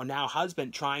boyfriend, or now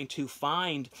husband, trying to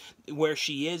find where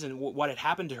she is and what had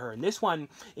happened to her. And this one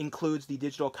includes the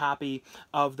digital copy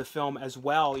of the film as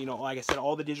well. Like I said,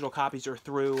 all the digital copies are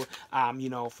through,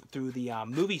 through the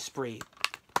Movie Spree.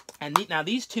 And now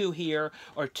these two here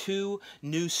are 2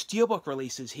 new Steelbook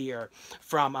releases here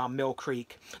from Mill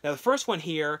Creek. Now the first one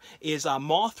here is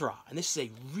Mothra, and this is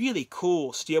a really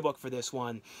cool Steelbook for this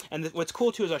one. And what's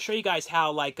cool too is I'll show you guys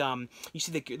how you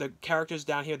see the characters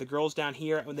down here, the girls down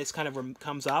here, when this kind of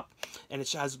comes up, and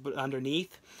it has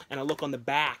underneath, and a look on the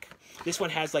back. This one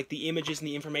has like the images and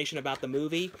the information about the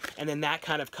movie, and then that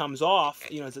kind of comes off,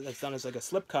 it's done as like a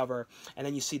slipcover, and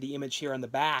then you see the image here on the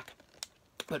back.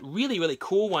 But really, really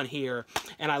cool one here,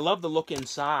 and I love the look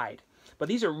inside. But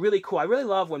these are really cool. I really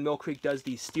love when Mill Creek does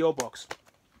these Steelbooks.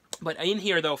 But in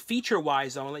here, though,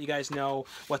 feature-wise, I'll let you guys know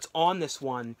what's on this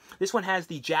one. This one has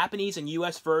the Japanese and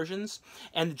U.S. versions,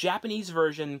 and the Japanese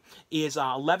version is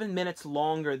 11 minutes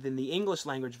longer than the English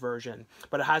language version.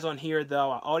 But it has on here, though,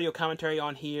 audio commentary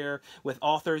on here with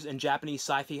authors and Japanese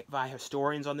sci-fi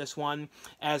historians on this one,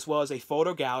 as well as a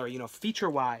photo gallery,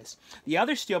 feature-wise. The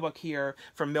other Steelbook here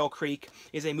from Mill Creek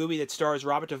is a movie that stars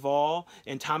Robert Duvall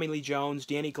and Tommy Lee Jones,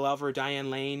 Danny Glover, Diane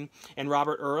Lane, and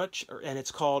Robert Urich, and it's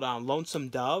called Lonesome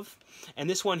Dove. And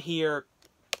this one here,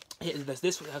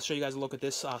 I'll show you guys a look at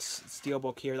this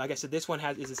Steelbook here. Like I said, this one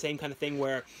is the same kind of thing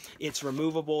where it's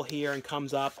removable here and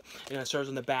comes up, and it shows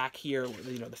on the back here,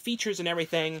 the features and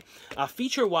everything.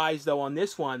 Feature-wise, though, on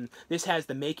this one, this has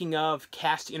the making of,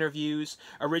 cast interviews,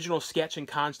 original sketch and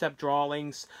concept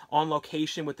drawings, on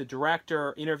location with the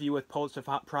director, interview with Pulitzer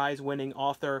Prize-winning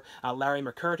author Larry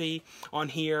McCurdy on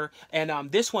here.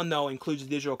 And this one, though, includes a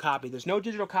digital copy. There's no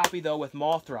digital copy, though, with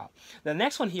Mothra. The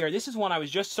next one here, this is one I was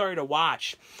just starting to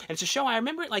watch. And it's a show, I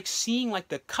remember seeing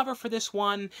the cover for this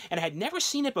one, and I had never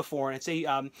seen it before. And it's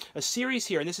a series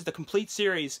here, and this is the complete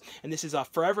series, and this is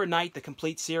Forever Night, the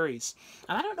complete series.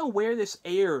 And I don't know where this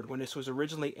aired when this was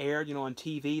originally aired, on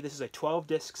TV. This is a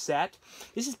 12-disc set.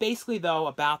 This is basically, though,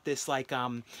 about this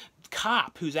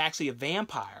cop who's actually a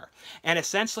vampire, and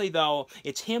essentially though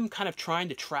it's him kind of trying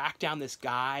to track down this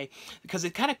guy, because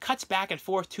it kind of cuts back and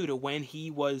forth too to when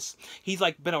he's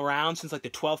been around since the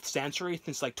 12th century,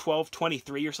 since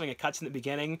 1223 or something. It cuts in the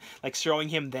beginning showing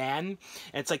him then,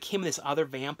 and it's him and this other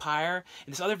vampire,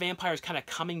 and this other vampire is kind of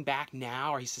coming back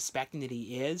now, or he's suspecting that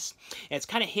he is, and it's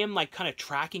kind of him kind of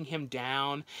tracking him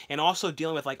down, and also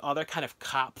dealing with other kind of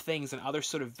cop things and other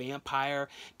sort of vampire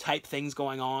type things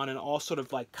going on, and all sort of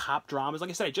cop cop dramas. Like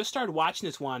I said, I just started watching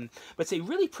this one, but it's a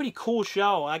really pretty cool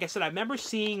show. Like I said, I remember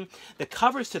seeing the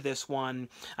covers to this one,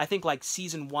 I think like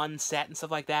season 1 set and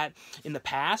stuff like that in the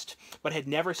past, but had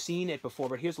never seen it before.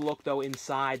 But here's a look though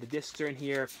inside. The discs are in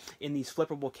here in these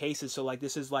flippable cases. So like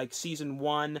this is like season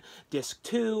 1, disc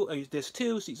 2,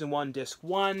 season 1, disc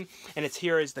 1, and it's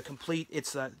here is the complete.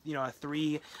 It's a a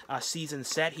 3 season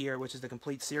set here, which is the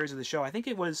complete series of the show. I think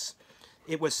it was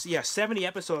yeah, 70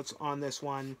 episodes on this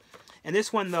one. And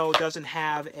this one though doesn't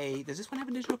have a, does this one have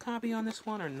a digital copy on this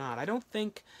one or not? I don't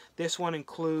think this one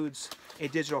includes a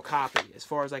digital copy as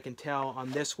far as I can tell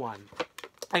on this one.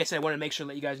 Like I said, I want to make sure to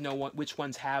let you guys know which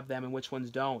ones have them and which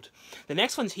ones don't. The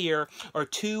next ones here are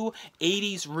 2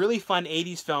 80s, really fun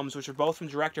 80s films, which are both from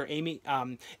director Andy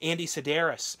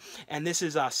Sidaris. And this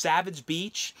is Savage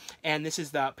Beach, and this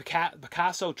is the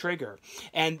Picasso Trigger.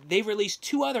 And they've released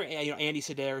 2 other Andy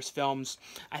Sidaris films,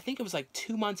 I think it was like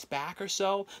 2 months back or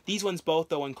so. These ones both,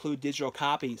 though, include digital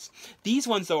copies. These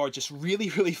ones, though, are just really,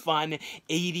 really fun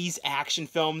 80s action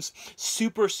films.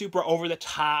 Super, super over the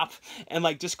top and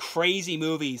like just crazy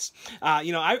movies.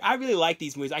 I really like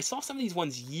these movies. I saw some of these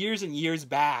ones years and years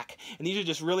back, and these are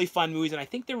just really fun movies, and I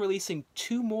think they're releasing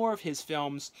 2 more of his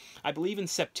films, I believe in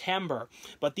September.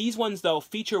 But these ones, though,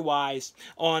 feature-wise,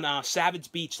 on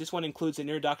Savage Beach, this one includes an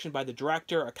introduction by the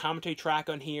director, a commentary track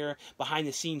on here,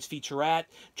 behind-the-scenes featurette,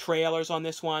 trailers on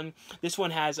this one. This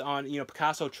one has on,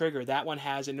 Picasso Trigger, that one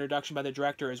has an introduction by the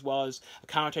director as well as a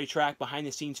commentary track,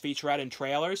 behind-the-scenes featurette, and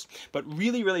trailers. But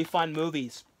really, really fun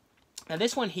movies. Now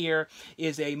this one here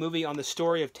is a movie on the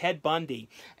story of Ted Bundy,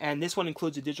 and this one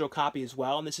includes a digital copy as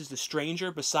well, and this is The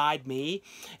Stranger Beside Me,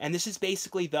 and this is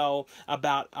basically, though,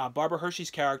 about Barbara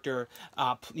Hershey's character,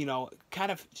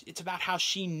 it's about how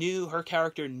her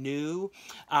character knew,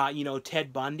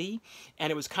 Ted Bundy,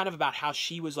 and it was kind of about how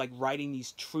she was, like, writing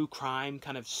these true crime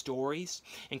kind of stories,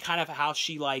 and kind of how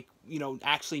she, like,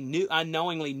 actually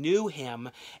unknowingly knew him,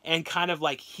 and kind of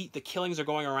like the killings are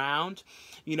going around,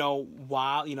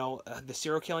 while, the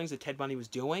serial killings that Ted Bundy was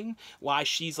doing, why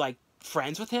she's like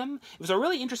friends with him. It was a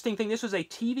really interesting thing. This was a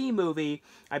TV movie.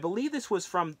 I believe this was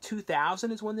from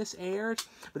 2000 is when this aired.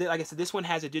 But like I said, this one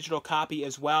has a digital copy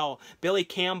as well. Billy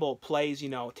Campbell plays,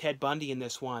 Ted Bundy in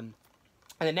this one.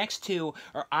 And the next 2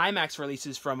 are IMAX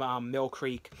releases from Mill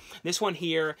Creek. This one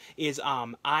here is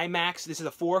IMAX. This is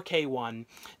a 4K one.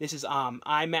 This is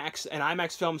IMAX, an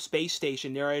IMAX film Space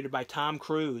Station, narrated by Tom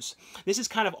Cruise. This is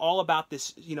kind of all about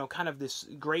this, kind of this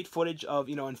great footage of,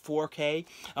 in 4K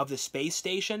of the space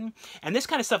station. And this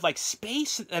kind of stuff, like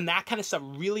space and that kind of stuff,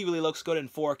 really, really looks good in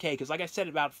 4K. Because like I said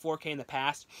about 4K in the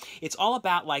past, it's all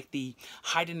about like the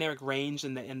high dynamic range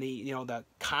and the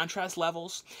contrast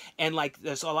levels. And like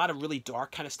there's a lot of really dark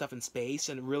kind of stuff in space,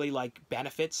 and really like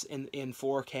benefits in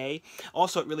 4K.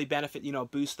 Also, it really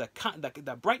boosts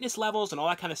the brightness levels and all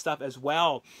that kind of stuff as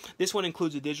well. This one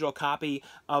includes a digital copy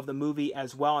of the movie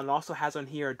as well, and it also has on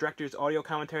here a director's audio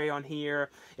commentary on here,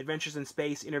 Adventures in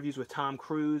Space, interviews with Tom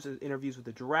Cruise, interviews with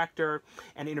the director,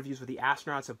 and interviews with the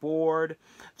astronauts aboard.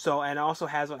 So, and it also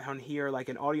has on here like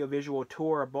an audio-visual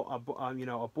tour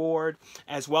aboard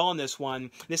as well on this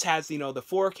one. This has the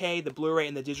 4K, the Blu-ray,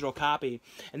 and the digital copy.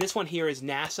 And this one here is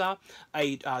NASA,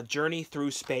 a journey through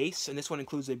space, and this one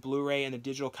includes a Blu-ray and a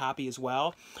digital copy as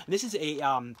well. And this is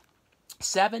a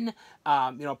 7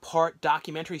 part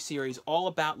documentary series all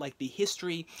about like the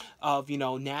history of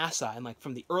NASA, and like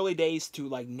from the early days to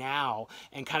like now,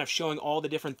 and kind of showing all the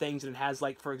different things. And it has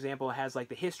like, for example, it has like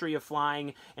the history of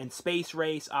flying and space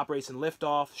race, Operation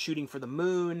Liftoff, shooting for the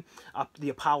moon, the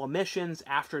Apollo missions,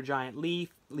 After a Giant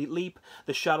Leap,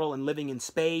 the shuttle, and living in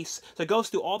space. So it goes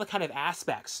through all the kind of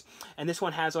aspects. And this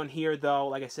one has on here, though,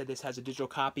 like I said, this has a digital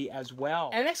copy as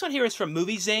well. And the next one here is from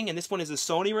Movie Zing, and this one is a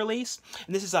Sony release.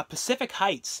 And this is Pacific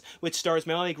Heights, which stars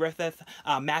Melanie Griffith,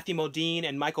 Matthew Modine,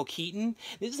 and Michael Keaton.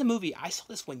 This is a movie, I saw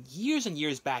this one years and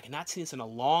years back, and not seen this in a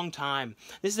long time.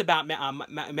 This is about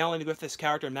Melanie Griffith's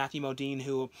character, Matthew Modine,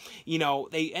 who,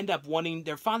 they end up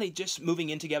they're finally just moving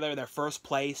in together in their first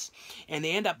place, and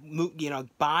they end up,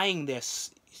 buying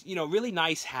this really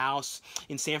nice house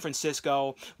in San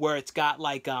Francisco, where it's got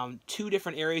like 2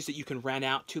 different areas that you can rent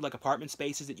out, 2 like apartment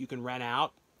spaces that you can rent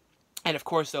out. And of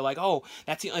course they're like, oh,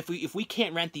 that's if we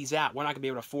can't rent these out, we're not gonna be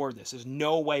able to afford this. There's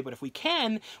no way. But if we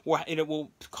can, it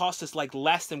will cost us like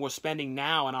less than we're spending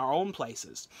now in our own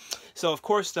places. So of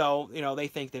course, though, they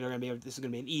think that this is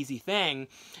gonna be an easy thing.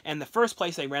 And the first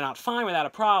place they rent out fine without a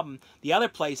problem. The other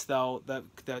place, though,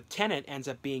 the tenant ends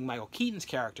up being Michael Keaton's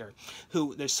character,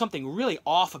 who there's something really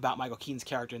off about Michael Keaton's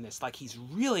character in this. Like, he's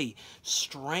really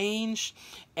strange,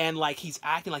 and like he's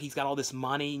acting like he's got all this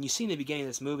money. And you see in the beginning of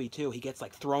this movie too, he gets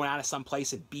like thrown out of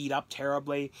someplace and beat up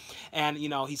terribly. And, you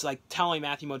know, he's like telling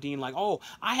Matthew Modine, like, oh,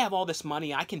 I have all this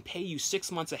money, I can pay you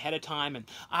 6 months ahead of time, and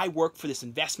I work for this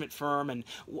investment firm, and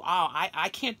I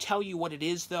can't tell you what it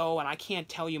is though, and I can't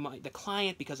tell you the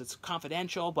client because it's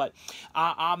confidential, but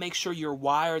I'll make sure you're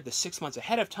wired the 6 months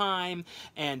ahead of time,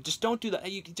 and just don't do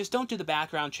the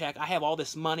background check. I have all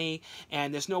this money,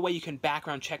 and there's no way you can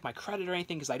background check my credit or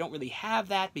anything because I don't really have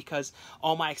that because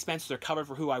all my expenses are covered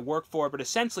for who I work for. But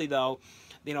essentially though,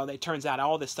 you know, it turns out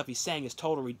all this stuff he's saying is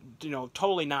totally, you know,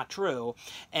 totally not true.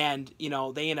 And, you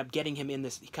know, they end up getting him in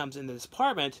this, he comes into this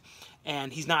apartment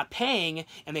and he's not paying,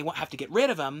 and they have to get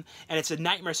rid of him. And it's a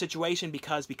nightmare situation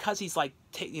because he's like,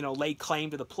 you know, laid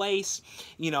claim to the place,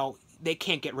 you know, they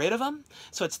can't get rid of him.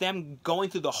 So it's them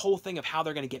going through the whole thing of how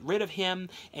they're going to get rid of him,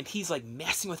 and he's like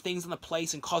messing with things in the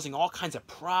place and causing all kinds of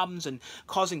problems and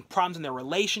causing problems in their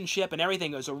relationship and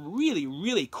everything. It was a really,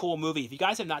 really cool movie. If you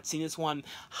guys have not seen this one,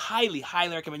 highly,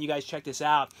 highly recommend you guys check this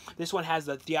out. This one has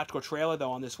the theatrical trailer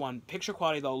though on this one. Picture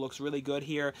quality though looks really good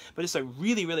here, but it's a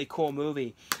really, really cool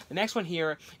movie. The next one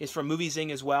here is from Movie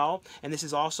Zing as well, and this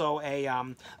is also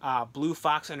a Blue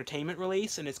Fox Entertainment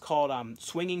release, and it's called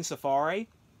Swinging Safari.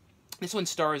 This one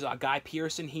stars Guy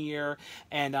Pearson here,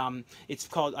 and it's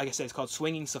called, like I said, it's called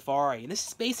Swinging Safari. And this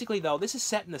is basically, though, this is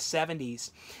set in the 70s,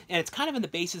 and it's kind of in the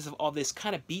basis of this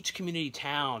kind of beach community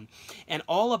town, and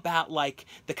all about, like,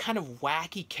 the kind of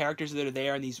wacky characters that are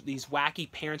there, and these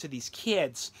wacky parents of these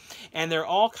kids, and they're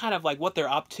all kind of, like, what they're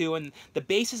up to, and the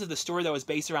basis of the story, though, is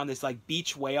based around this, like,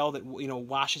 beach whale that, you know,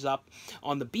 washes up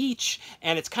on the beach,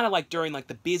 and it's kind of like during, like,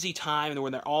 the busy time, and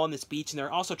when they're all on this beach, and they're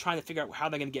also trying to figure out how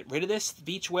they're going to get rid of this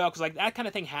beach whale, because, like, that kind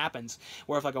of thing happens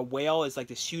where if like a whale is like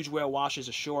this huge whale washes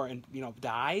ashore and, you know,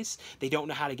 dies, they don't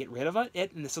know how to get rid of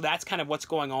it, and so that's kind of what's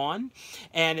going on.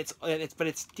 And it's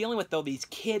dealing with though these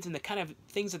kids and the kind of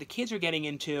things that the kids are getting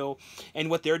into and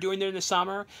what they're doing during the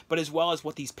summer, but as well as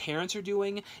what these parents are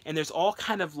doing, and there's all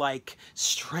kind of like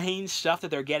strange stuff that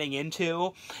they're getting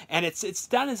into, and it's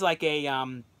done as like a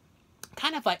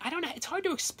kind of like, I don't know, it's hard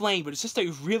to explain, but it's just a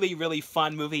really, really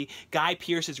fun movie. Guy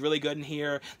Pearce is really good in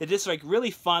here. They're just like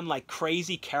really fun, like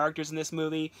crazy characters in this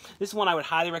movie. This is one I would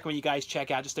highly recommend you guys check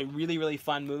out. Just a really, really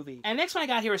fun movie. And the next one I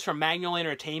got here is from Magnolia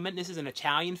Entertainment. This is an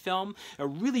Italian film, a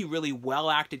really, really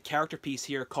well-acted character piece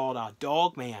here called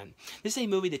Dog Man. This is a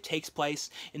movie that takes place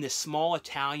in this small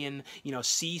Italian, you know,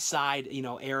 seaside, you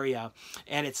know, area,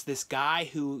 and it's this guy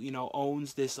who, you know,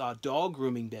 owns this dog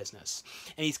grooming business,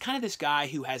 and he's kind of this guy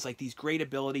who has like these great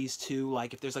abilities to,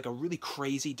 like, if there's like a really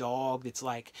crazy dog that's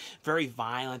like very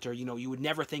violent, or, you know, you would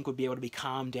never think would be able to be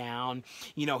calmed down,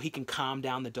 you know, he can calm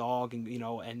down the dog, and you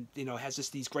know, has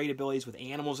just these great abilities with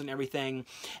animals and everything.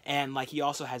 And like he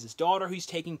also has his daughter who's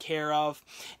taking care of,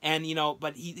 and you know,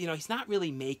 but he, you know, he's not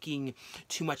really making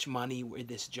too much money with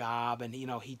this job, and you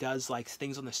know, he does like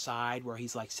things on the side where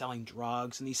he's like selling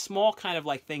drugs and these small kind of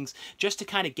like things just to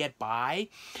kind of get by.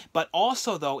 But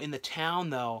also though, in the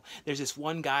town though, there's this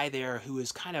one guy there who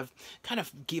is kind of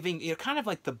giving, you know, kind of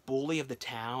like the bully of the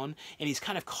town, and he's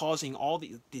kind of causing all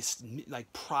this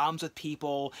like problems with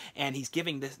people, and he's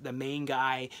giving the main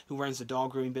guy who runs the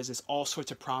dog grooming business all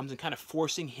sorts of problems, and kind of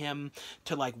forcing him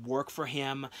to like work for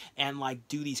him and like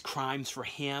do these crimes for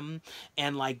him,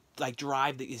 and like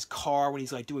drive his car when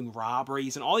he's like doing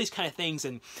robberies and all these kind of things,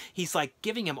 and he's like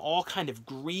giving him all kind of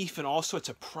grief and all sorts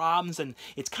of problems, and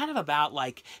it's kind of about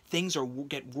like things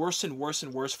get worse and worse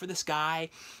and worse for this guy,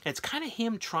 and it's kind of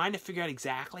him trying to figure out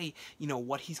exactly, you know,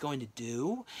 what he's going to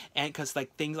do, and because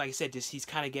like things, like I said, just he's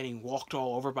kind of getting walked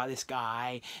all over by this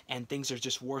guy, and things are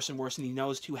just worse and worse, and he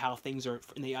knows too how things are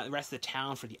in the rest of the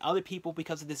town for the other people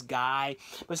because of this guy.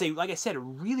 But say, like I said, a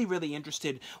really, really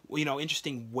interesting,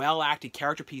 well acted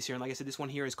character piece here, and like I said, this one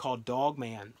here is called Dog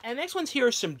Man. And the next ones here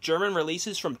are some German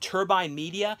releases from Turbine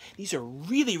Media. These are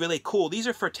really, really cool. These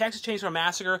are for Texas Chainsaw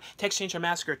Massacre, Texas Chainsaw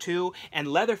Massacre 2, and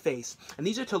Leatherface, and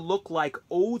these are to look like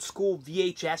old school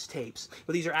VHS tapes,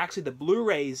 but these are actually the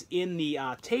Blu-rays in the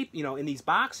tape, you know, in these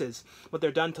boxes, but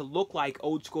they're done to look like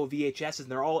old school VHSs, and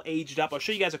they're all aged up. I'll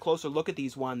show you guys a closer look at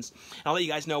these ones, and I'll let you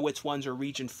guys know which ones are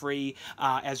region free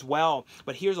as well.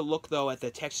 But here's a look though at the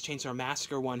Texas Chainsaw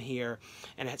Massacre one here,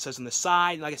 and it says on the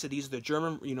side, like I said, these are the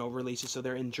German, you know, releases, so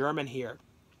they're in German here.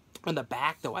 On the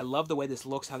back though, I love the way this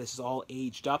looks, how this is all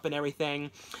aged up and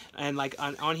everything, and like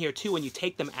on here too, when you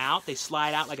take them out, they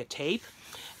slide out like a tape.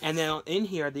 And then in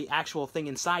here, the actual thing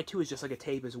inside too is just like a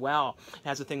tape as well. It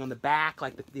has a thing on the back,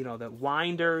 like the the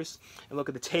winders. And look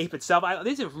at the tape itself.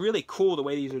 These are really cool the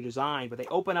way these are designed. But they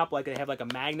open up like they have like a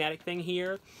magnetic thing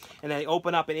here, and then they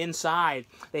open up, and inside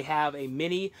they have a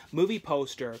mini movie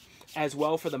poster as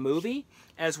well for the movie,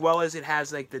 as well as it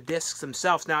has like the discs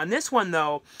themselves. Now in this one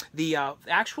though, the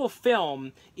actual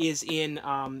film is in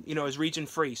is region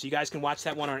free, so you guys can watch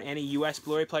that one on any US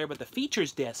Blu-ray player. But the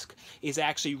features disc is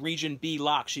actually region B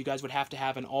locked, so you guys would have to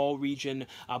have an all region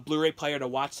Blu-ray player to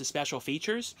watch the special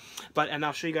features. And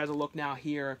I'll show you guys a look now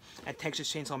here at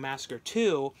Texas Chainsaw Massacre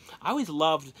 2. I always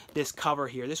loved this cover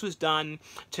here. This was done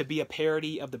to be a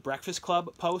parody of the Breakfast Club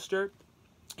poster.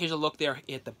 Here's a look there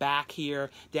at the back here.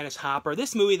 Dennis Hopper.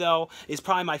 This movie, though, is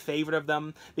probably my favorite of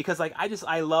them because, like,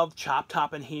 I love Chop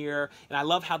Top in here, and I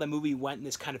love how the movie went in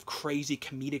this kind of crazy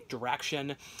comedic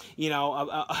direction.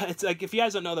 It's like, if you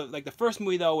guys don't know, the first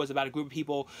movie, though, was about a group of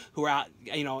people who were out,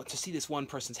 to see this one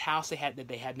person's house that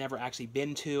they had never actually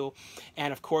been to.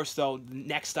 And, of course, though,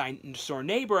 next door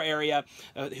neighbor area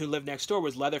who lived next door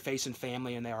was Leatherface and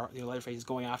family, and Leatherface is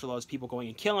going after those people, going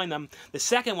and killing them. The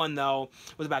second one, though,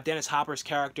 was about Dennis Hopper's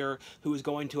character, who was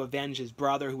going to avenge his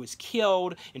brother who was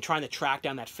killed and trying to track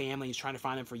down that family. He's trying to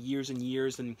find them for years and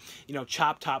years. And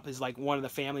Chop Top is like one of the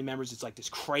family members. It's like this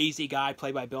crazy guy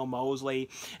played by Bill Moseley,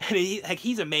 and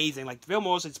he's amazing. Like Bill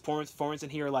Moseley's performance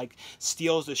in here like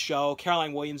steals the show.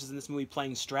 Caroline Williams is in this movie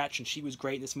playing Stretch, and she was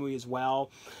great in this movie as well.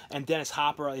 And Dennis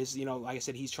Hopper is like I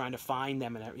said, he's trying to find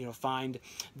them and find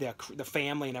the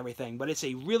family and everything. But it's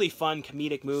a really fun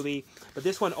comedic movie. But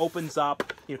this one opens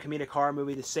up comedic horror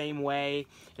movie the same way.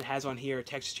 It has on here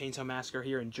Texas Chainsaw Massacre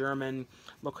here in German.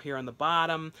 Look here on the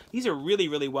bottom. These are really,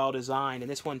 really well designed.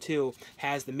 And this one, too,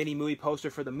 has the mini movie poster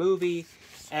for the movie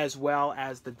as well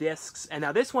as the discs. And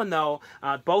now this one, though,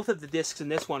 both of the discs in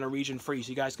this one are region free. So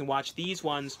you guys can watch these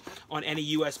ones on any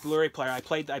US Blu-ray player.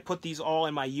 I put these all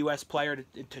in my US player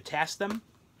to test them.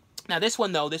 Now this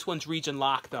one, though, this one's region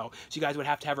locked, though. So you guys would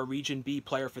have to have a region B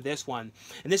player for this one.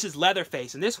 And this is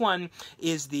Leatherface. And this one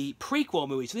is the prequel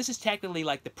movie. So this is technically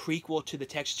like the prequel to the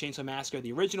Texas Chainsaw Massacre,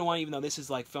 the original one, even though this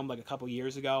is like filmed like a couple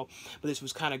years ago. But this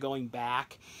was kind of going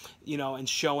back, and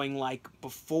showing like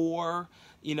before,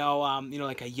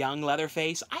 like a young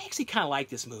Leatherface. I actually kind of like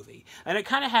this movie. And it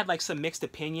kind of had like some mixed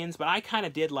opinions, but I kind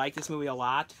of did like this movie a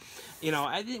lot.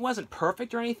 It wasn't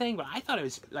perfect or anything, but I thought it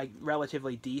was like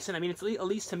relatively decent. I mean, it's at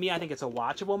least to me, I think it's a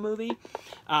watchable movie.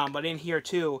 But in here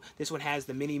too, this one has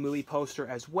the mini movie poster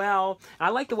as well. And I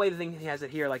like the way the thing has it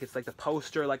here, like it's like the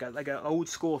poster, like an old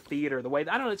school theater. The way,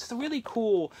 I don't know, it's really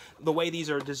cool the way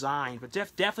these are designed. But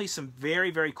definitely some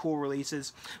very, very cool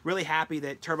releases. Really happy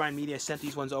that Turbine Media sent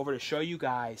these ones over to show you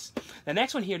guys. The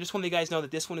next one here, just want to let you guys know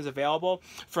that this one is available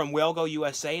from Wellgo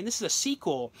USA, and this is a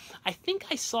sequel. I think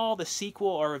I saw the sequel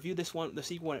or reviewed the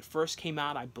sequel when it first came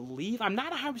out, I believe. I'm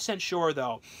not 100% sure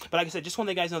though. But like I said, just want to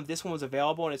let you guys know that this one was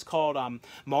available, and it's called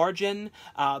Margin,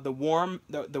 the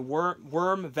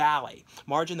Worm Valley.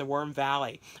 Margin, the Worm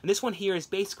Valley. And this one here is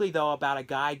basically though about a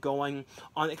guy going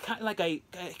on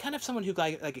kind of someone who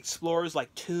like explores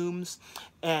like tombs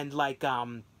and like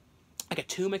a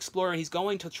tomb explorer. He's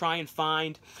going to try and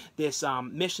find this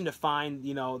mission to find,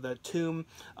 the tomb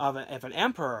of an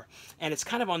emperor. And it's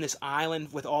kind of on this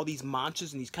island with all these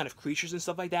monsters and these kind of creatures and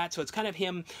stuff like that. So it's kind of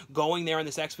him going there on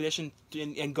this expedition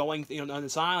and going, on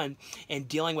this island and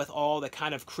dealing with all the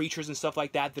kind of creatures and stuff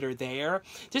like that are there.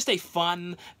 Just a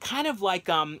fun, kind of like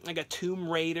a Tomb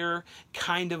Raider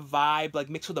kind of vibe, like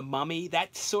mixed with a Mummy,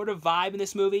 that sort of vibe in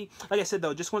this movie. Like I said,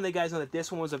 though, just want to let you guys know that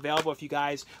this one was available if you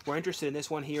guys were interested in. This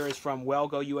one here is from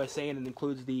Wellgo USA, and it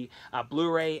includes the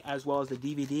Blu-ray as well as the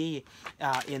DVD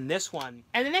in this one.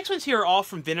 And the next ones here are all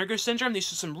from Vinegar Syndrome.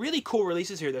 These are some really cool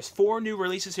releases here. There's 4 new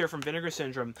releases here from Vinegar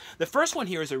Syndrome. The first one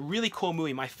here is a really cool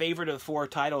movie, my favorite of the 4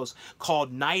 titles,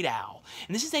 called Night Owl.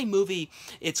 And this is a movie,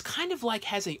 it's kind of like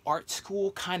has a art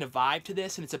school kind of vibe to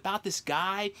this, and it's about this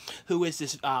guy who is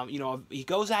this, he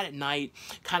goes out at night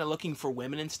kind of looking for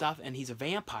women and stuff, and he's a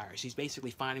vampire. So he's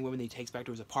basically finding women that he takes back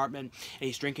to his apartment, and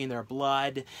he's drinking their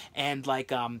blood, and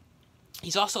like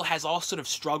He's also has all sort of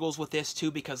struggles with this too,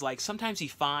 because like sometimes he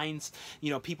finds,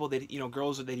 people that,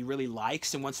 girls that he really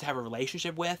likes and wants to have a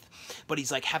relationship with, but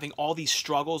he's like having all these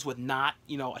struggles with not,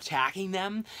 attacking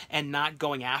them and not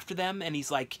going after them. And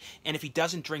he's like, and if he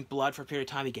doesn't drink blood for a period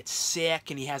of time, he gets sick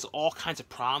and he has all kinds of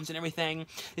problems and everything.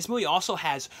 This movie also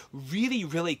has really,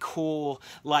 really cool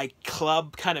like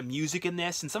club kind of music in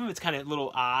this, and some of it's kind of a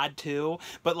little odd too,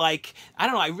 but like, I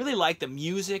don't know, I really like the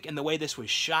music and the way this was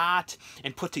shot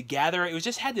and put together trailer. It was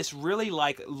just had this really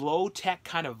like low-tech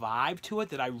kind of vibe to it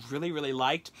that I really, really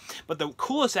liked. But the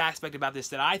coolest aspect about this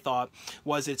that I thought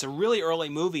was it's a really early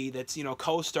movie that's, you know,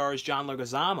 co-stars John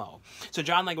Leguizamo. So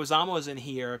John Leguizamo is in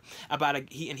here about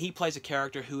he plays a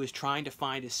character who is trying to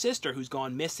find his sister who's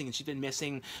gone missing, and she's been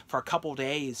missing for a couple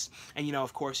days. And, you know,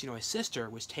 of course, you know, his sister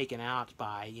was taken out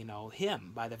by, you know,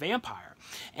 by the vampire.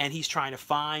 And he's trying to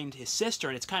find his sister,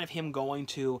 and it's kind of him going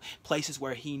to places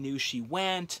where he knew she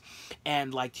went,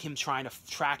 and like him trying to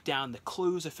track down the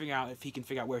clues to figure out if he can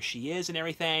figure out where she is and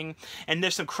everything. And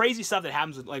there's some crazy stuff that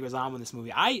happens with Leguizamo in this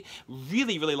movie. I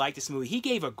really, really like this movie. He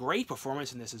gave a great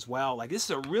performance in this as well. Like, this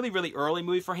is a really, really early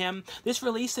movie for him. This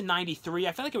released in '93.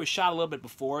 I feel like it was shot a little bit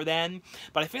before then,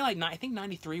 but I feel like I think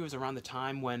 '93 was around the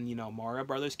time when, you know, Mario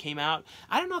Brothers came out.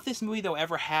 I don't know if this movie though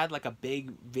ever had like a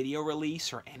big video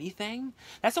release or anything.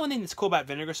 That's the one thing that's cool about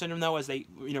Vinegar Syndrome though, is they,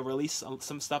 you know, release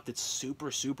some stuff that's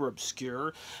super, super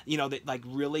obscure, you know, that like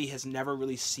really has never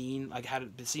really seen, like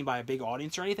had been seen by a big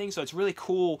audience or anything. So it's really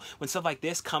cool when stuff like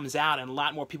this comes out and a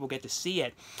lot more people get to see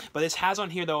it. But this has on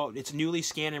here though, it's newly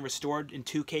scanned and restored in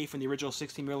 2K from the original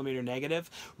 16mm negative.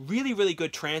 Really, really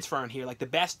good transfer on here, like the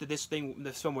best that this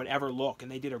film would ever look,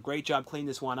 and they did a great job cleaning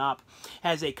this one up.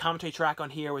 Has a commentary track on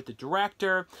here with the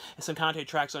director, and some commentary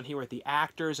tracks on here with the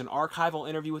actors, an archival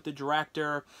interview with the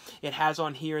director. It has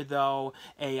on here though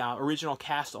a original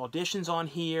cast auditions on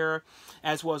here,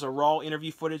 as was a raw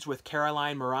interview footage with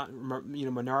Caroline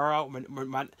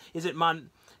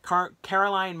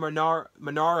Caroline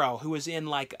Monaro, who was in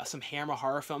like some Hammer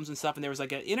horror films and stuff, and there was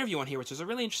like an interview on here, which was a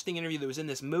really interesting interview that was in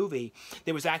this movie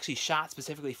that was actually shot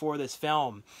specifically for this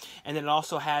film. And then it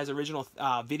also has original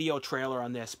video trailer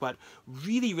on this, but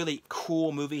really, really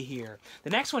cool movie here. The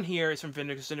next one here is from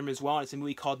Vinegar Syndrome as well, and it's a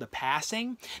movie called The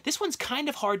Passing. This one's kind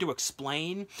of hard to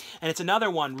explain, and it's another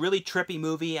one, really trippy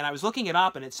movie, and I was looking it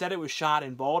up, and it said it was shot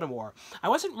in Baltimore. I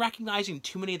wasn't recognizing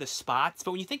too many of the spots, but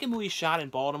when you think of movies shot in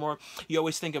Baltimore, you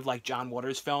always think of like John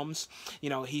Waters films. You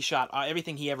know, he shot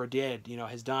everything he ever did, you know,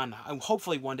 has done.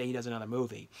 Hopefully one day he does another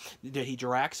movie that he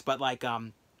directs, but like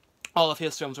all of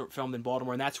his films were filmed in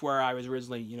Baltimore, and that's where I was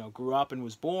originally, you know, grew up and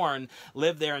was born,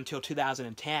 lived there until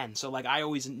 2010. So, like, I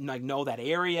always, like, know that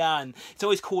area, and it's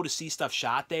always cool to see stuff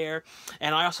shot there.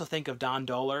 And I also think of Don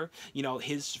Dohler. You know,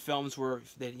 his films were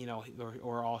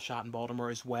all shot in Baltimore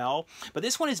as well. But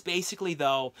this one is basically,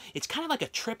 though, it's kind of like a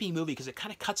trippy movie because it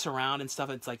kind of cuts around and stuff.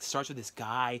 It's like starts with this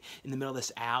guy in the middle of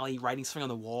this alley writing something on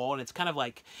the wall, and it's kind of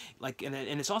like and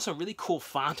it's also a really cool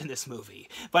font in this movie.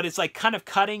 But it's like kind of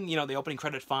cutting, you know, the opening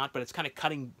credit font, but it's kind of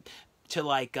cutting to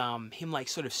like him like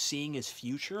sort of seeing his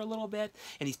future a little bit,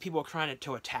 and these people are trying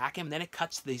to attack him. And then it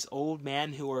cuts to these old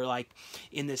men who are like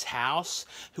in this house,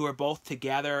 who are both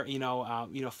together,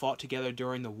 fought together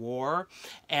during the war,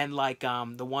 and like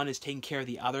the one is taking care of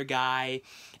the other guy,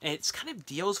 and it's kind of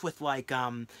deals with like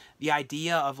the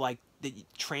idea of like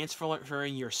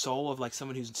transferring your soul of like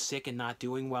someone who's sick and not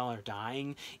doing well or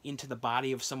dying into the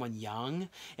body of someone young.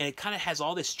 And it kind of has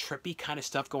all this trippy kind of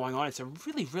stuff going on. It's a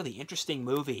really, really interesting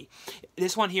movie.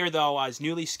 This one here though is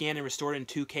newly scanned and restored in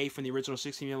 2K from the original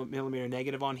 16mm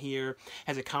negative on here.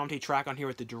 Has a commentary track on here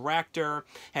with the director.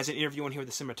 Has an interview on here with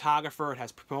the cinematographer. It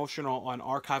has promotional on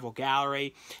archival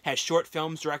gallery. Has short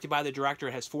films directed by the director.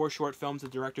 It has 4 short films the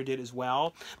director did as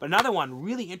well. But another one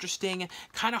really interesting,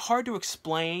 kind of hard to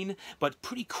explain, but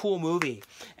pretty cool movie.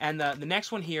 And the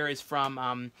next one here is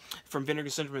from Vinegar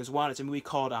Syndrome as well. It's a movie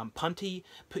called Putney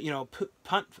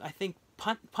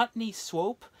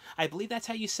Swope. I believe that's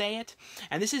how you say it.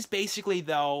 And this is basically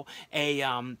though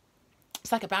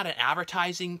it's like about an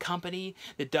advertising company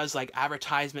that does like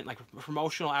advertisement, like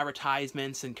promotional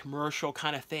advertisements and commercial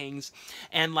kind of things.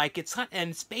 And like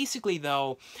it's basically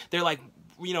though they're like,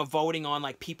 you know, voting on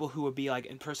like people who would be like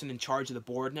in person in charge of the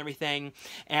board and everything.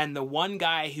 And the one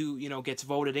guy who, you know, gets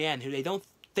voted in, who they don't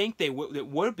think that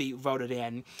would be voted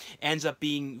in, ends up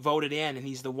being voted in, and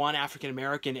he's the one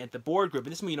African-American at the board group.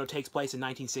 And this movie, you know, takes place in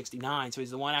 1969, so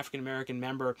he's the one African-American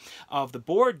member of the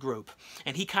board group.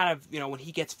 And he kind of, you know, when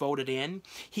he gets voted in,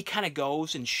 he kind of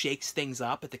goes and shakes things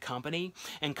up at the company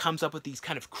and comes up with these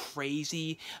kind of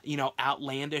crazy, you know,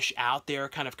 outlandish, out there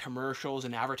kind of commercials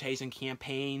and advertising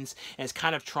campaigns, and is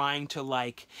kind of trying to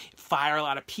like fire a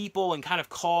lot of people and kind of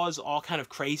cause all kind of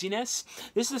craziness.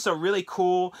 This is a really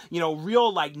cool, you know,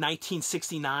 real like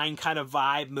 1969 kind of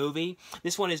vibe movie.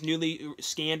 This one is newly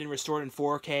scanned and restored in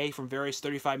 4K from various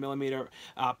 35mm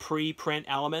pre-print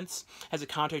elements. Has a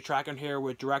commentary track on here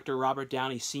with director Robert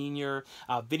Downey Sr.,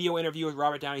 a video interview with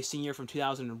Robert Downey Sr. from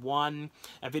 2001,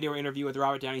 a video interview with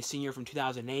Robert Downey Sr. from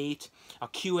 2008, a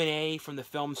Q&A from the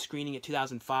film screening at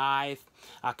 2005,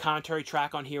 commentary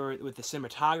track on here with the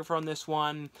cinematographer on this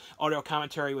one, audio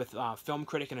commentary with film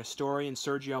critic and historian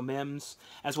Sergio Mims,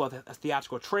 as well as a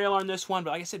theatrical trailer on this one.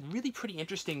 But like I said, really pretty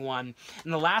interesting one.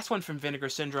 And the last one from Vinegar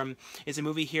Syndrome is a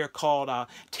movie here called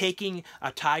Taking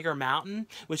a Tiger Mountain,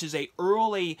 which is a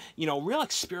early, real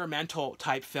experimental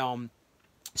type film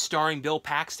starring Bill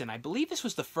Paxton. I believe this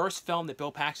was the first film that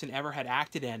Bill Paxton ever had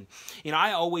acted in.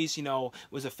 I always,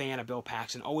 was a fan of Bill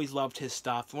Paxton. Always loved his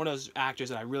stuff. One of those actors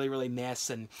that I really, really miss.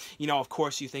 And, of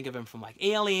course, you think of him from, like,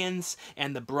 Aliens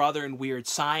and The Brother in Weird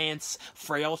Science.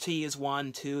 Frailty is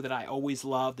one, too, that I always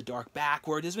loved. The Dark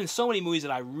Backward. There's been so many movies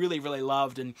that I really, really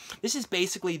loved. And this is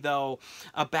basically, though,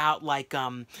 about, like,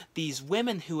 these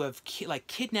women who have,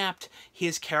 kidnapped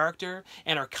his character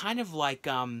and are kind of, like,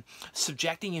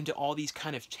 subjecting him to all these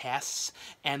kind of tests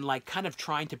and like kind of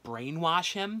trying to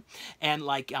brainwash him and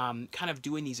like kind of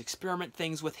doing these experiment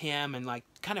things with him and like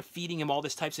kind of feeding him all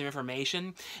this types of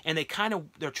information, and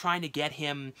they're trying to get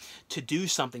him to do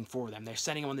something for them. They're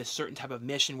sending him on this certain type of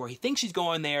mission where he thinks he's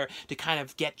going there to kind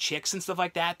of get chicks and stuff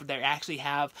like that, but they actually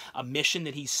have a mission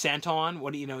that he's sent on.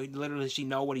 He literally does he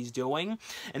know what he's doing.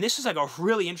 And this is like a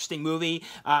really interesting movie.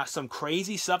 Some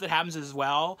crazy stuff that happens as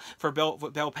well for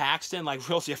Bill Paxton, like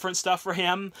real different stuff for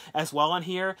him as well on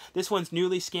here. This one's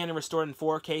newly scanned and restored in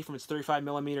 4K from its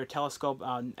 35mm telescope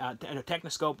and a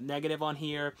Technoscope negative on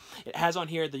here. It has on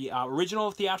here the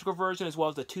original theatrical version as well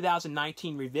as the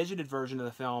 2019 revisited version of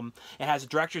the film. It has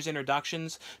director's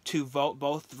introductions to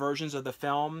both versions of the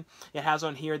film. It has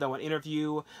on here, though, an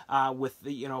interview with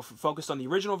the, focused on the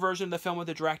original version of the film with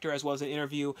the director, as well as an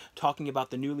interview talking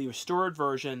about the newly restored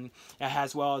version,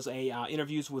 as well as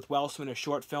interviews with Wellsman, a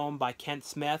short film by Kent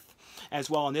Smith, as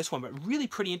well on this one. But really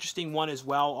pretty interesting one as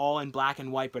well, all in black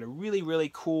and white, but a really, really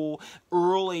cool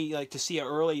early, to see an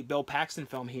early Bill Paxton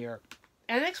film here.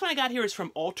 And the next one I got here is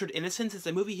from Altered Innocence. It's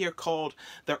a movie here called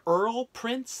The Earl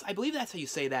Prince. I believe that's how you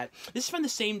say that. This is from the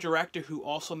same director who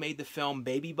also made the film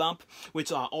Baby Bump,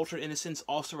 which Altered Innocence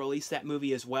also released that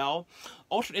movie as well.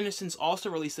 Altered Innocence also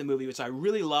released a movie which I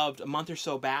really loved a month or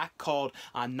so back called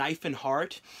Knife and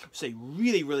Heart. It's a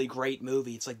really, really great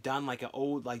movie. It's like done like an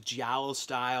old like giallo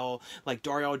style, like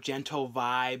Dario Argento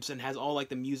vibes, and has all like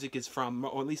the music is from,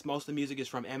 or at least most of the music is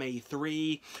from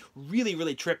MA3. Really,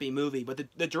 really trippy movie. But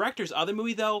the director's other movie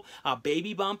though,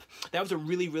 Baby Bump, that was a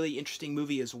really, really interesting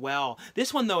movie as well.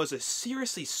 This one though is a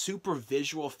seriously super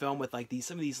visual film with like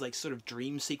some of these like sort of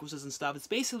dream sequences and stuff. It's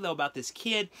basically though about this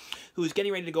kid who's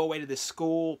getting ready to go away to this school.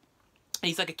 And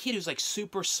he's like a kid who's like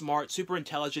super smart, super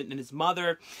intelligent, and his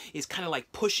mother is kind of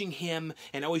like pushing him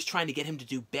and always trying to get him to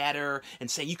do better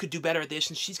and saying, you could do better at this,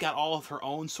 and she's got all of her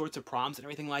own sorts of problems and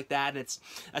everything like that, and it's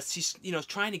she's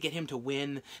trying to get him to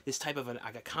win this type of a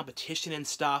competition and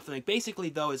stuff. And like basically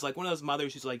though is like one of those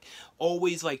mothers who's like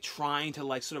always like trying to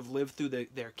like sort of live through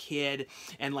their kid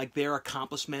and like their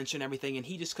accomplishments and everything, and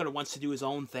he just kind of wants to do his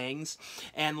own things.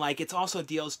 And like it's also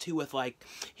deals too with like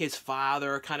his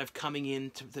father kind of coming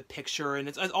into the picture, and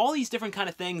it's all these different kind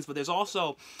of things, but there's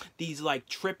also these like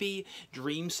trippy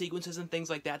dream sequences and things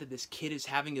like that this kid is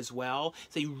having as well.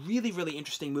 It's a really, really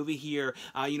interesting movie here.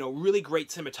 Really great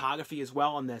cinematography as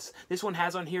well on this. This one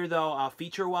has on here though,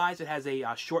 feature-wise, it has a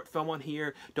short film on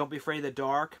here, Don't Be Afraid of the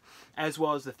Dark, as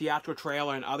well as the theatrical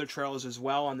trailer and other trailers as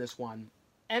well on this one.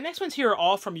 And the next ones here are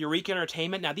all from Eureka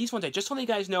Entertainment. Now, these ones I just want to let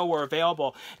you guys know were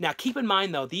available. Now, keep in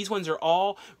mind, though, these ones are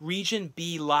all Region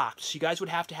B locked. So you guys would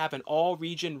have to have an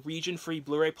all-region, region-free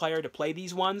Blu-ray player to play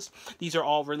these ones. These are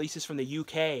all releases from the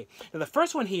UK. Now, the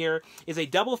first one here is a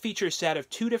double feature set of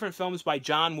 2 different films by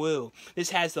John Woo.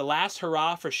 This has The Last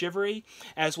Hurrah for Chivalry,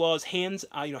 as well as Hand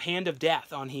of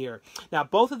Death on here. Now,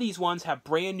 both of these ones have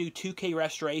brand new 2K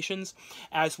restorations,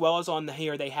 as well as on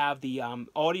here they have the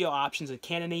audio options of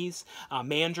Kjenaas,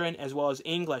 Mandarin, as well as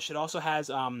English. It also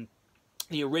has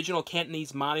the original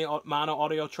Cantonese mono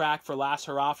audio track for Last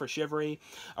Hurrah for Chivalry,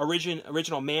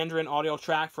 original Mandarin audio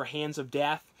track for Hands of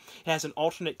Death. It has an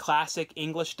alternate classic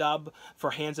English dub for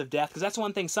Hands of Death, because that's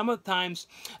one thing. Sometimes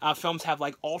films have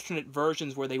like alternate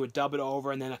versions where they would dub it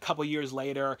over, and then a couple years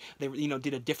later they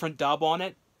did a different dub on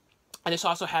it. And this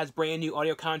also has brand new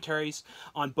audio commentaries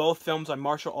on both films on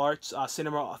Martial Arts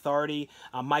Cinema Authority,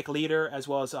 Mike Leader, as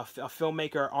well as a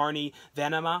filmmaker, Arnie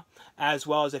Venema, as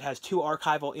well as it has 2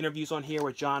 archival interviews on here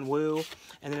with John Woo.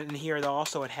 And then in here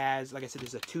also it has, like I said,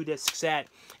 there's a 2-disc set,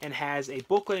 and has a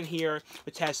booklet in here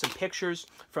which has some pictures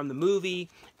from the movie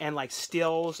and like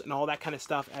stills and all that kind of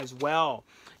stuff as well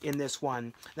in this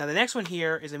one. Now the next one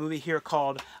here is a movie here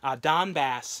called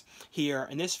Donbass here,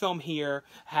 and this film here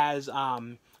has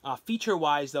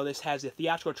Feature-wise, though, this has a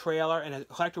theatrical trailer and a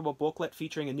collectible booklet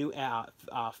featuring a new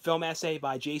film essay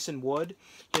by Jason Wood.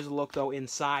 Here's a look, though,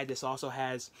 inside. This also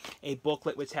has a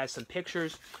booklet which has some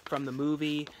pictures from the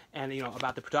movie and, you know,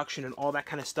 about the production and all that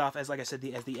kind of stuff, as, like I said,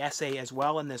 as the essay as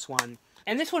well in this one.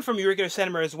 And this one from Eureka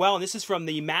Cinema as well, and this is from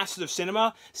the Masters of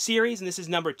Cinema series, and this is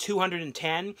number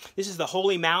 210. This is The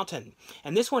Holy Mountain.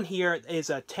 And this one here is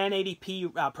a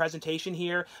 1080p presentation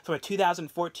here from a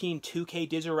 2014 2K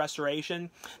digital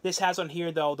restoration. This has on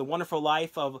here, though, The Wonderful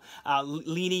Life of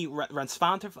Leni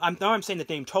Riefenstahl. I know I'm saying the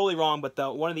name totally wrong, but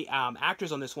one of the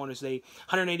actors on this one is a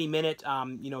 180-minute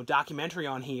documentary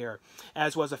on here,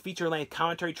 as was a feature-length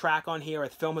commentary track on here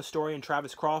with film historian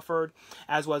Travis Crawford,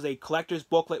 as was a collector's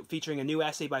booklet featuring a new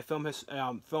essay by film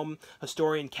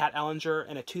historian Kat Ellinger,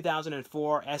 and a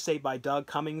 2004 essay by Doug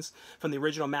Cummings from the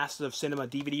original Masters of Cinema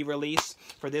DVD release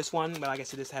for this one. But like I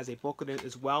said, this has a booklet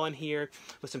as well in here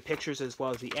with some pictures, as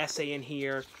well as the essay in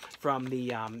here from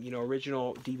the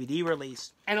original DVD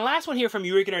release. And the last one here from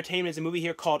Eureka Entertainment is a movie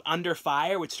here called Under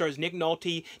Fire, which stars Nick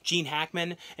Nolte, Gene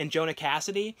Hackman, and Jonah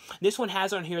Cassidy. This one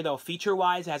has on here, though,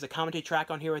 feature-wise, it has a commentary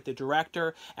track on here with the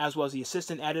director, as well as the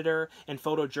assistant editor and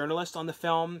photojournalist on the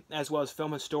film, as well as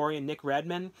film historian Nick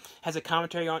Redman. Has a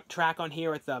commentary track on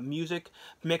here with the music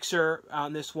mixer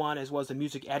on this one, as well as the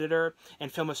music editor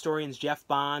and film historians Jeff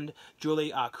Bond,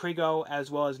 Julie Krigo,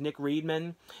 as well as Nick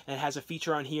Reedman. And it has a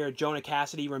feature on here, Jonah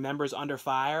Cassidy Remembers Under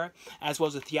Fire, as well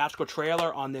as a theatrical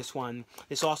trailer on this one.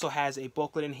 This also has a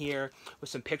booklet in here with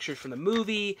some pictures from the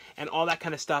movie and all that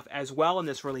kind of stuff as well in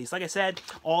this release. Like I said,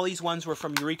 all these ones were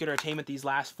from Eureka Entertainment, these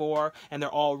last four, and they're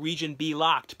all Region B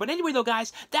locked. But anyway, though,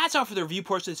 guys, that's all for the review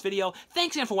portion of this video.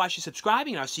 Thanks again for watching,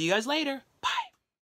 subscribing, and I'll see you guys later. Bye.